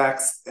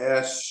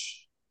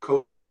Koufax-esque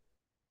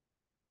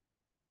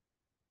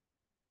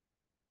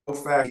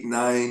Koufax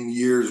 9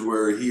 years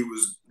where he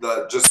was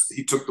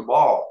he took the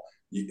ball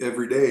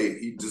every day.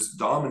 He just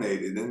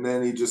dominated, and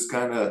then he just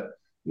kind of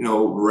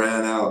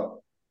ran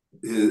out.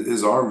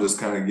 His arm just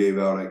kind of gave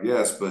out, I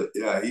guess. But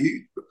yeah,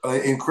 he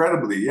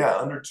incredibly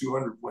under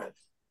 200 wins.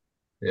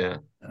 Yeah,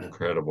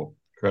 incredible.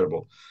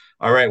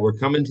 All right, we're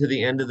coming to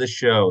the end of the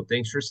show.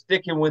 Thanks for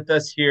sticking with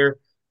us here.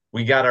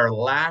 We got our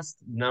last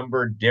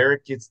number.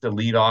 Derek gets to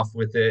lead off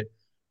with it.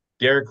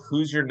 Derek,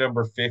 who's your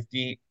number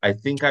 50? I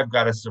think I've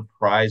got a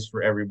surprise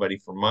for everybody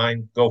for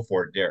mine. Go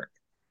for it, Derek.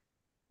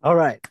 All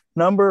right.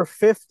 Number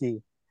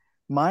 50.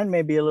 Mine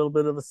may be a little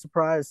bit of a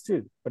surprise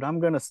too, but I'm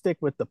going to stick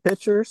with the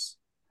pitchers.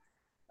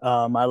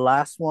 My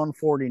last one,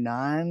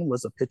 49,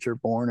 was a pitcher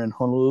born in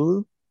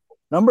Honolulu.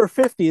 Number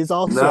 50 is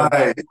also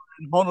Nice.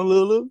 in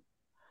Honolulu.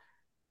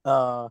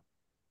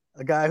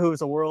 a guy who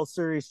was a World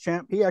Series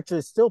champ. He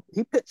actually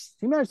he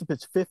managed to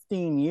pitch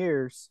 15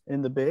 years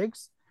in the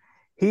bigs.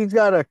 He's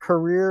got a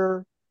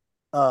career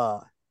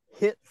uh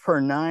hit for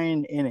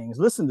 9 innings.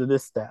 Listen to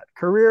this stat.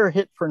 Career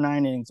hit for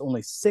 9 innings,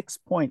 only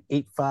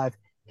 6.85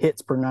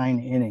 hits per 9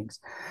 innings.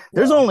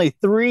 There's only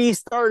 3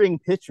 starting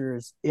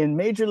pitchers in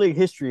Major League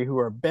history who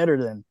are better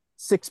than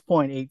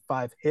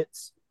 6.85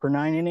 hits per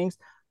 9 innings.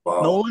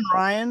 Wow. Nolan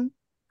Ryan,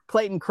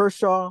 Clayton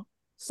Kershaw,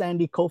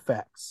 Sandy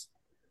Koufax.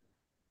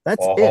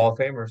 That's All it. Hall of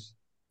Famers.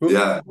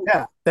 Yeah.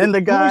 Yeah. Then the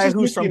was guy this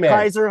who's mystery from man?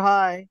 Kaiser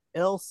High,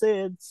 El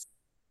Cid.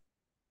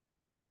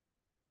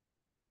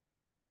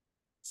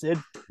 Sid.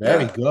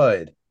 Very Yeah.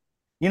 good.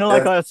 You know,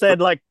 like I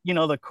said, like, you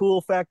know, the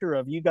cool factor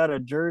of you got a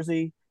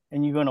jersey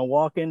and you're going to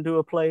walk into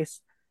a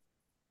place.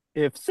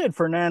 If Sid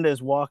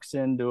Fernandez walks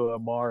into a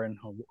bar in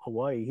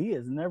Hawaii, he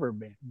has never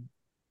been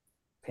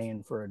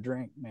paying for a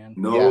drink, man.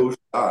 No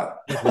shot.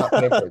 He's not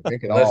paying for a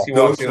drink at Unless all. he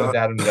walks No in with shot.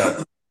 Adam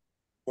Dunn.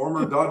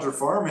 Former Dodger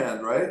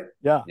farmhand, right?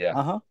 Yeah. Yeah.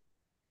 Uh-huh.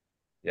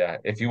 Yeah.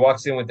 If he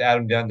walks in with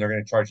Adam Dunn, they're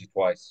going to charge you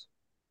twice.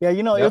 Yeah,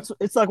 you know, Yep.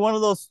 it's like one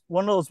of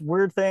those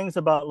weird things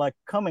about like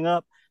coming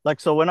up. Like,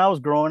 so when I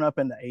was growing up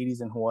in the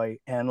 80s in Hawaii,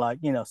 and like,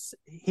 you know,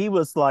 he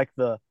was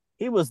the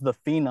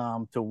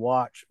phenom to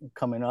watch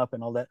coming up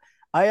and all that.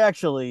 I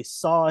actually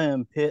saw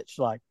him pitch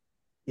like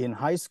in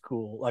high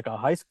school, like a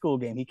high school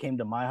game. He came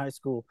to my high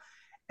school.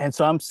 And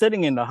so I'm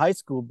sitting in the high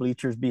school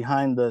bleachers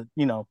behind the,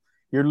 you know,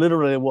 you're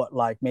literally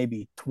like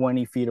maybe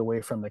 20 feet away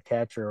from the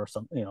catcher or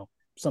something, you know,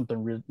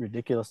 something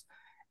ridiculous.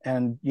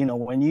 And, you know,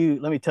 let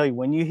me tell you,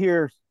 when you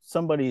hear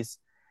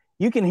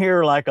you can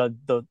hear like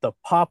the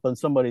pop on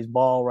somebody's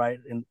ball right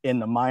in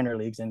the minor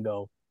leagues and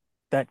go,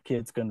 that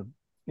kid's going to,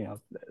 you know,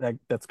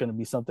 that's going to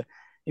be something.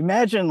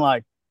 Imagine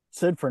like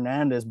Sid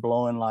Fernandez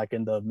blowing like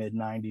in the mid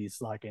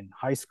 90s, like in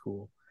high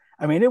school.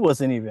 I mean, it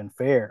wasn't even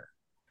fair,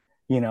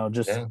 you know,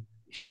 just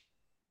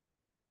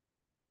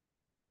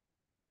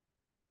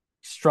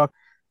struck.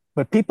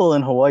 But people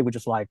in Hawaii would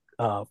just like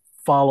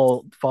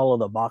follow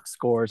the box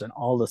scores and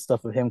all the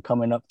stuff of him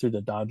coming up through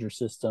the Dodger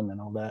system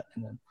and all that.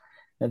 And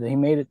then he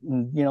made it,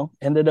 and, you know,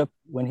 ended up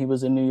when he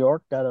was in New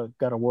York, got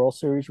a World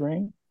Series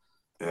ring.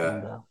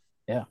 Yeah.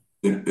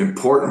 And,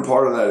 Important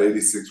part of that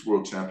 86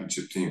 World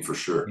Championship team for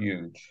sure.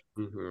 Huge.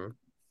 Mm-hmm.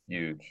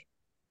 Huge.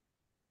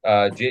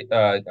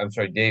 I'm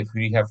sorry, Dave, who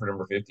do you have for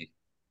number 50?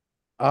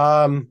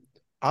 I'm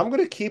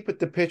gonna keep with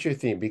the pitcher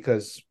theme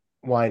because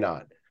why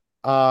not?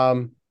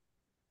 A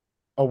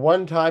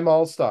one-time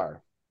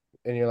All-Star,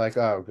 and you're like,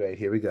 oh, great,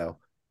 here we go.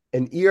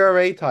 An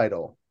ERA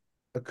title,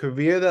 a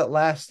career that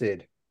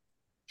lasted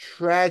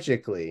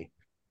tragically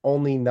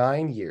only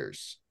 9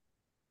 years.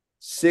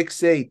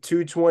 6'8",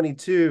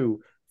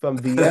 222 from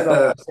Vienna,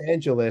 Los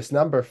Angeles,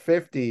 number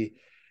 50,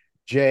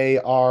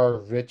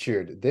 J.R.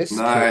 Richard. This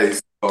Nice.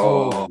 kid,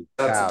 Oh,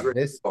 that's cow, a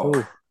great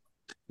call.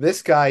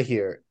 this guy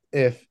here,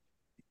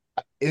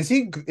 is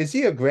he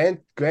a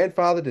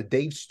grandfather to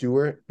Dave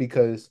Stewart?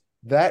 Because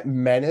that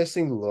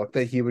menacing look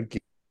that he would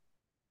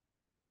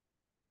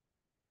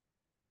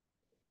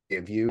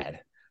give you.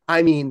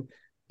 I mean,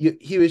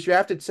 he was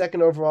drafted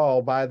second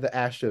overall by the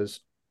Astros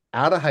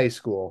out of high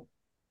school.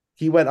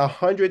 He went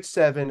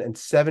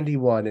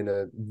 107-71 in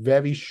a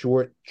very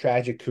short,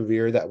 tragic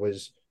career that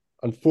was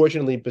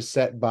unfortunately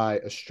beset by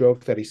a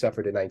stroke that he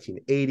suffered in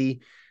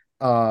 1980.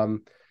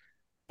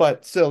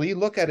 But still, you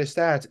look at his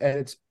stats and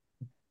it's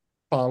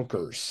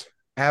bonkers,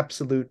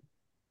 absolute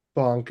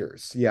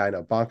bonkers. Yeah, I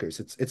know,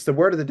 bonkers. It's the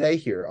word of the day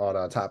here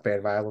on Top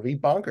Fan Rivalry.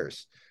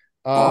 Bonkers.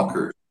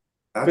 Bonkers.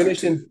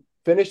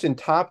 Finished in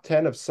top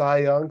 10 of Cy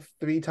Young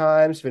 3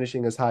 times,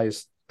 finishing as high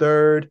as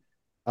third.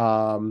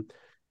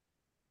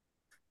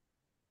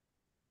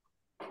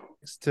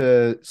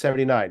 To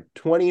 79,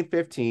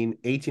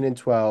 20-15,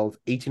 18-12,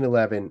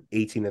 18-11,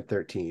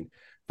 18-13.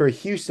 For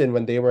Houston,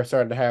 when they were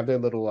starting to have their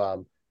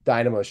little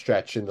dynamo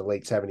stretch in the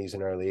late 70s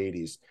and early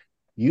 80s,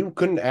 you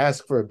couldn't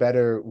ask for a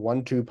better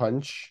 1-2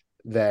 punch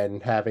than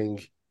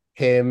having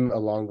him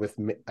along with,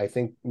 I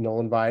think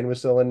Nolan Vine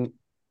was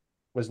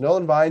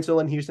Nolan Vine still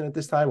in Houston at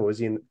this time, or was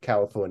he in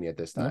California at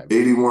this time?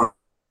 81.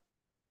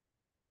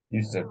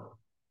 Houston.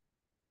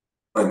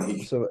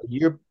 So a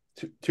year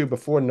two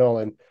before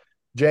Nolan,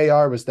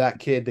 JR was that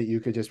kid that you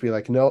could just be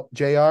like, no,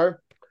 JR,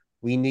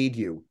 we need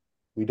you.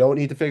 We don't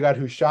need to figure out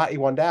who shot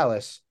you on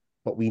Dallas,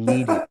 but we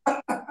need you.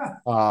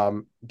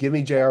 Give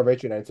me JR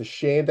Richard. And it's a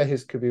shame that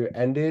his career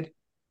ended,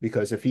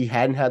 because if he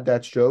hadn't had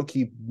that stroke,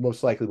 he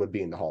most likely would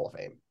be in the Hall of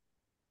Fame.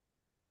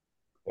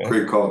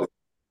 Great call.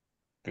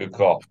 Good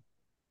call.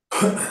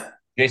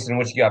 Jason,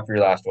 what you got for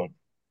your last one?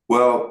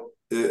 Well,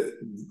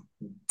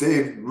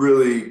 Dave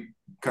really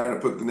kind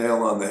of put the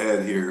nail on the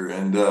head here,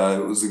 and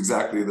it was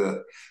exactly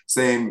the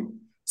same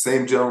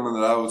gentleman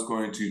that I was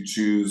going to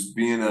choose.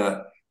 Being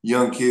a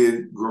young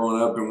kid growing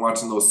up and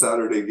watching those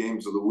Saturday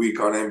games of the week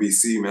on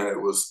NBC, man,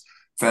 it was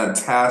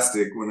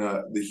fantastic when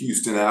the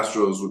Houston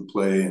Astros would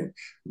play and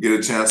get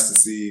a chance to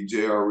see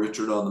J.R.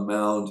 Richard on the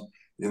mound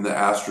in the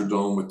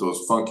Astrodome with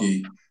those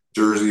funky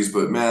jerseys.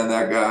 But man,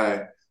 that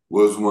guy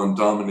was one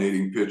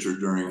dominating pitcher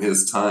during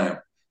his time.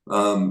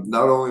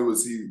 Not only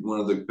was he one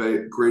of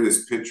the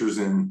greatest pitchers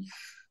in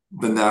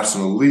the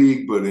National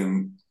League, but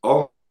in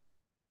all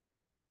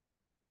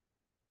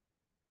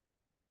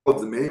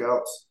of the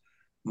makeouts,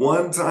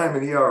 one time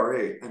in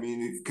ERA. I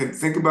mean, you can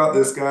think about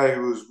this guy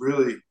who was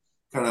really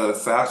kind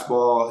of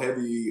fastball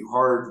heavy,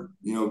 hard,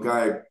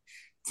 guy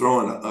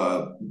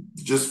throwing,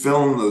 just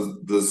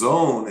filling the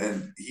zone,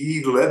 and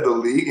he led the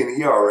league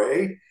in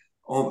ERA.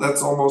 Oh,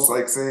 that's almost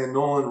like saying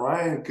Nolan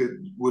Ryan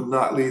would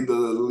not lead the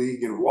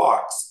league in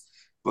walks,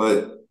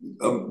 but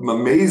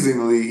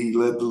amazingly, he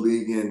led the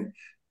league in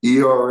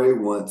ERA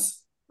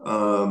once.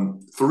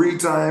 3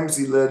 times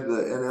he led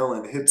the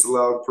NL in hits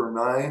allowed per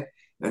nine,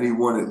 and he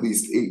won at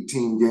least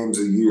 18 games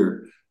a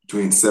year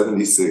between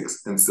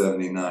 76 and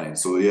 79.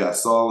 So, yeah,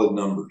 solid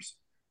numbers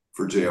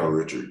for J.R.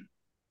 Richard.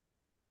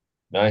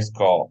 Nice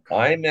call.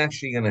 I'm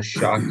actually going to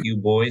shock you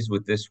boys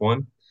with this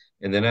one,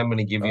 and then I'm going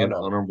to give you an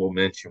honorable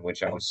mention,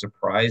 which I was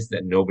surprised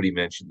that nobody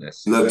mentioned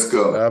this. Let's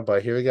go.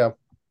 But here we go.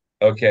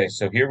 Okay,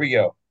 so here we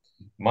go.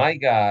 My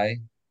guy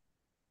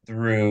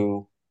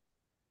threw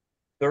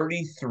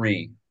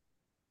 33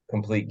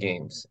 complete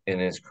games in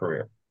his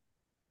career.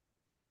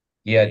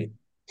 He had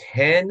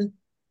 10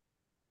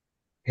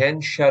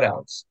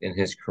 shutouts in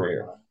his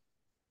career.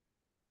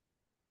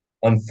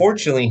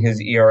 Unfortunately,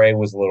 his ERA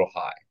was a little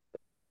high,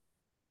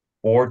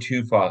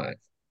 4.25,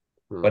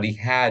 but he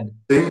had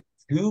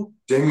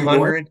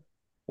 200.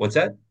 What's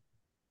that?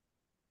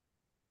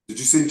 Did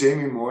you say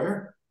Jamie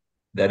Moyer?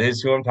 That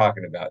is who I'm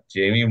talking about,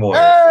 Jamie Moyer.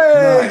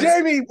 Hey, nice.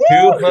 Jamie!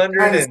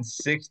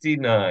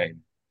 269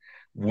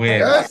 wins.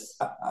 Yes.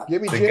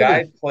 Give me the Jamie.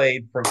 Guy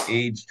played from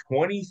age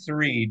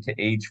 23 to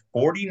age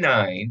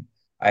 49.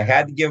 I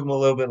had to give him a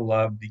little bit of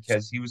love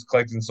because he was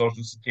collecting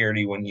Social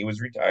Security when he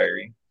was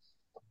retiring.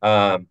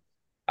 I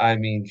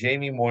mean,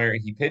 Jamie Moyer,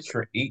 he pitched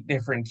for 8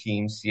 different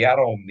teams,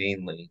 Seattle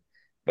mainly,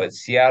 but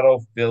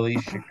Seattle, Philly,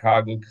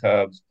 Chicago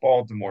Cubs,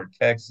 Baltimore,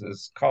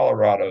 Texas,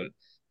 Colorado,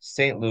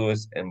 St.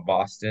 Louis, and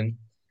Boston.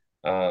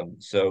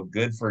 So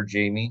good for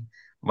Jamie.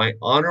 My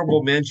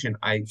honorable mention,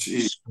 I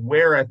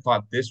swear I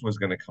thought this was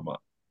going to come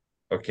up.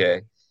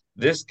 Okay.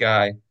 This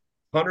guy,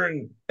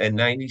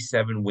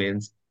 197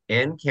 wins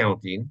and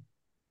counting.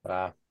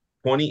 Wow.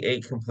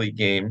 28 complete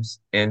games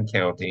and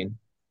counting.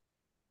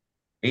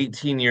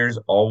 18 years,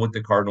 all with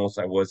the Cardinals.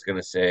 I was going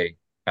to say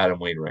Adam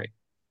Wainwright.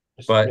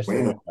 But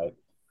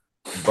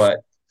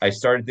I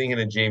started thinking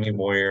of Jamie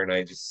Moyer, and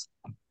I just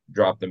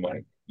dropped the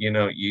mic.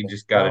 You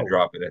just got to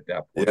drop it at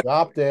that point.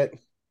 Dropped it.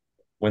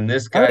 When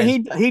this guy,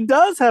 he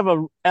does have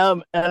an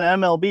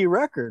MLB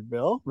record,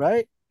 Bill,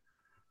 right?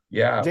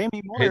 Yeah,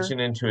 Jamie Moyer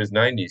pitching into his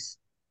 90s.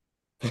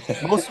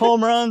 Most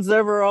home runs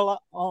ever all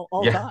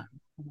time.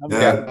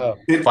 Yeah,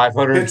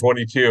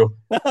 522.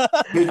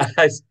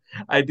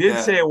 I did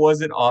say it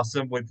wasn't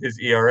awesome with his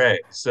ERA.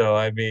 So,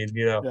 I mean,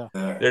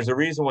 there's a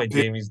reason why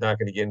Jamie's not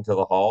going to get into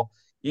the Hall.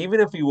 Even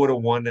if he would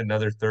have won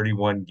another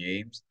 31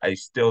 games, I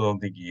still don't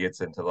think he gets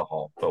into the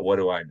Hall. But what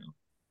do I know?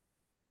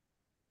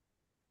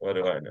 What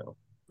do I know?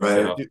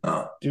 Right.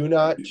 Do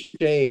not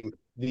shame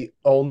the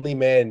only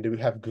man to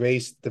have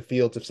graced the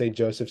fields of St.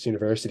 Joseph's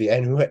University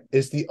and who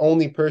is the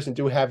only person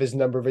to have his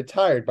number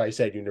retired by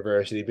said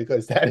university,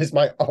 because that is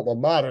my alma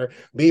mater.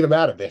 Leave him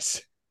out of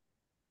this.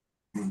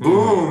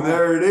 Boom,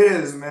 there it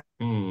is, man.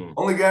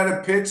 Only got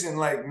to pitch in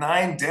like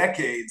 9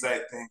 decades,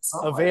 I think.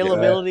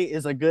 Availability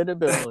is a good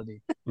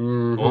ability.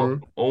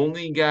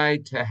 Only guy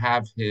to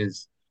have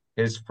his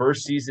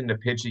first season to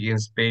pitch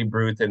against Babe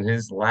Ruth and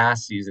his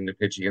last season to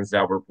pitch against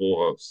Albert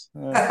Pujols.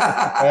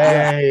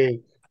 Hey.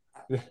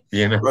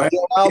 Right?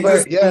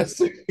 Albert, yes.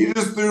 He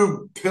just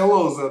threw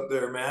pillows up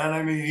there, man.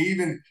 I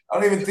mean, I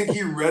don't even think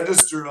he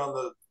registered on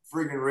the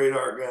friggin'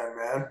 radar gun,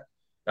 man.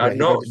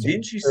 No,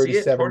 didn't you see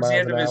it towards the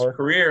end of his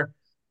career?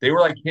 They were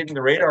like hitting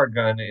the radar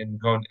gun and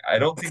going, I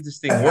don't think this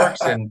thing works.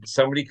 And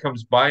somebody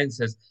comes by and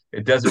says,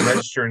 it doesn't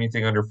register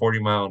anything under 40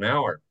 miles an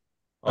hour.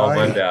 Oh,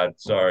 my bad.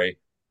 Sorry.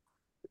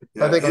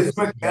 Yeah, I think his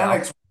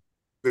mechanics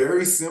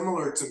very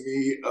similar to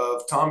me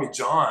of Tommy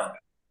John.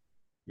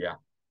 Yeah.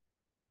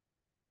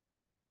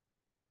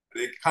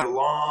 They kind of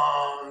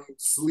long,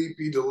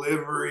 sleepy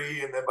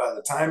delivery, and then by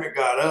the time it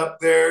got up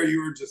there,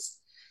 you were just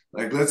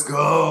like, "Let's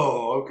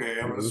go." Okay,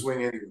 I'm gonna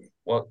swing anyway.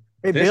 Well,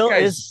 hey Bill,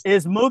 is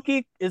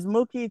Mookie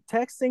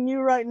texting you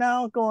right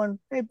now? Going,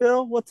 hey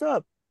Bill, what's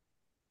up?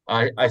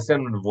 I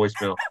sent him a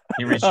voicemail.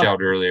 He reached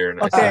out earlier,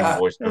 and I sent him a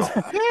voicemail.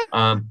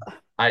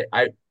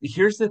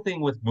 Here's the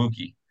thing with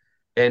Mookie,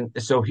 and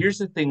so here's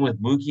the thing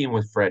with Mookie and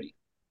with Freddie.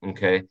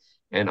 Okay,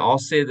 and I'll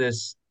say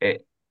this,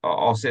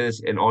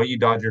 and all you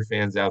Dodger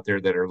fans out there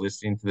that are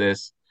listening to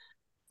this,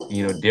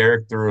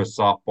 Derek threw a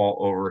softball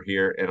over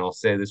here, and I'll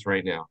say this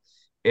right now: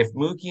 if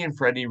Mookie and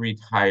Freddie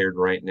retired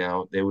right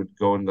now, they would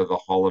go into the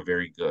Hall of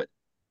Very Good.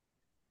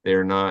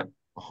 They're not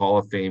Hall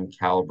of Fame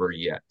caliber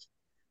yet.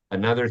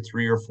 Another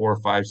 3 or 4 or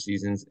 5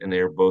 seasons, and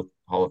they're both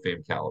Hall of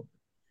Fame caliber.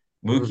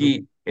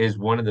 Mookie is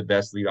one of the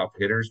best leadoff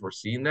hitters. We're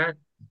seeing that.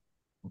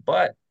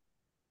 But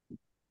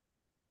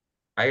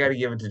I got to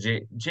give it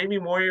to Jamie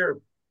Moyer.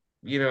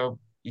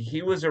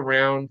 He was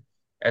around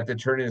at the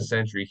turn of the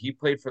century. He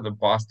played for the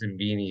Boston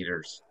Bean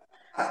Eaters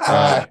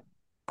Ah,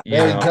 You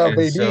there you know, go,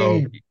 and so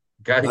baby.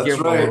 got to That's give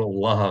him a right. little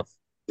love.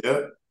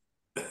 Yep.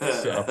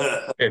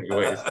 So,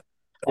 anyways, all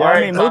Yeah, I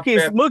right, mean top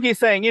fan. Mookie's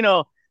saying,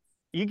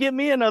 you give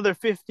me another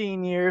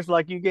 15 years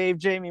like you gave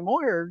Jamie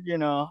Moyer,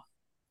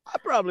 I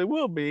probably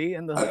will be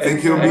in the I And, think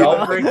he'll and be I'll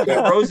back. break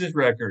Pete Rose's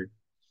record,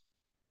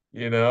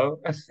 you know.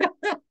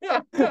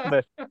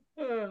 but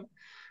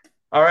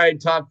All right,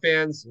 top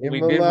fans, Give we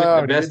him a did with the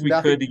love. He best did we could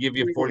nothing to for give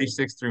you 3 years.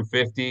 46 through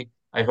 50.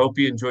 I hope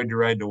you enjoyed your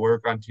ride to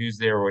work on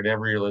Tuesday or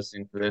whenever you're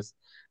listening to this.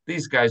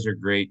 These guys are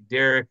great.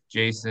 Derek,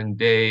 Jason,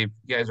 Dave,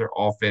 you guys are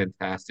all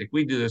fantastic.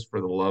 We do this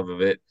for the love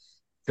of it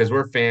because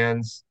we're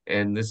fans,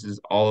 and this is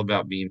all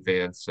about being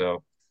fans.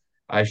 So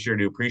I sure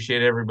do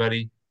appreciate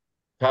everybody.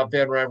 Top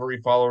Fan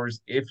Rivalry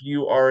followers, if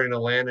you are in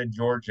Atlanta,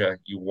 Georgia,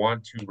 you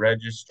want to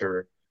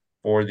register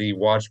for the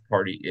watch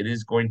party. It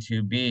is going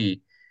to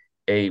be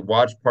a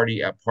watch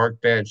party at Park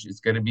Bench.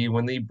 It's going to be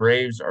when the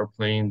Braves are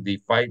playing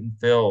the Fightin'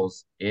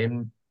 Phils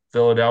in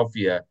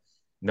Philadelphia.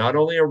 Not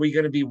only are we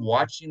going to be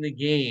watching the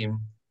game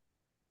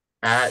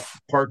at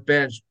Park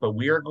Bench, but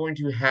we are going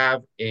to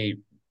have a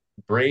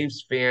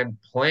Braves fan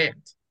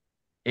plant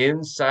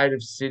inside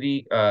of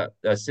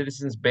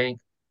Citizens Bank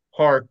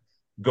Park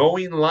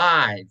going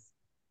live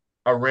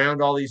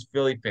around all these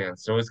Philly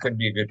fans. So it's going to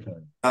be a good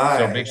time.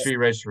 So make sure Nice. you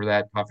register for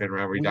that,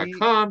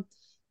 popfanrivalry.com.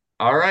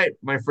 All right,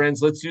 my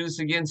friends, let's do this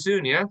again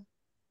soon, yeah?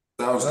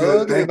 Sounds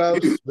Will good. do, Thank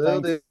boss. you.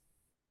 Will thanks. do.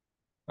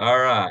 All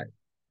right.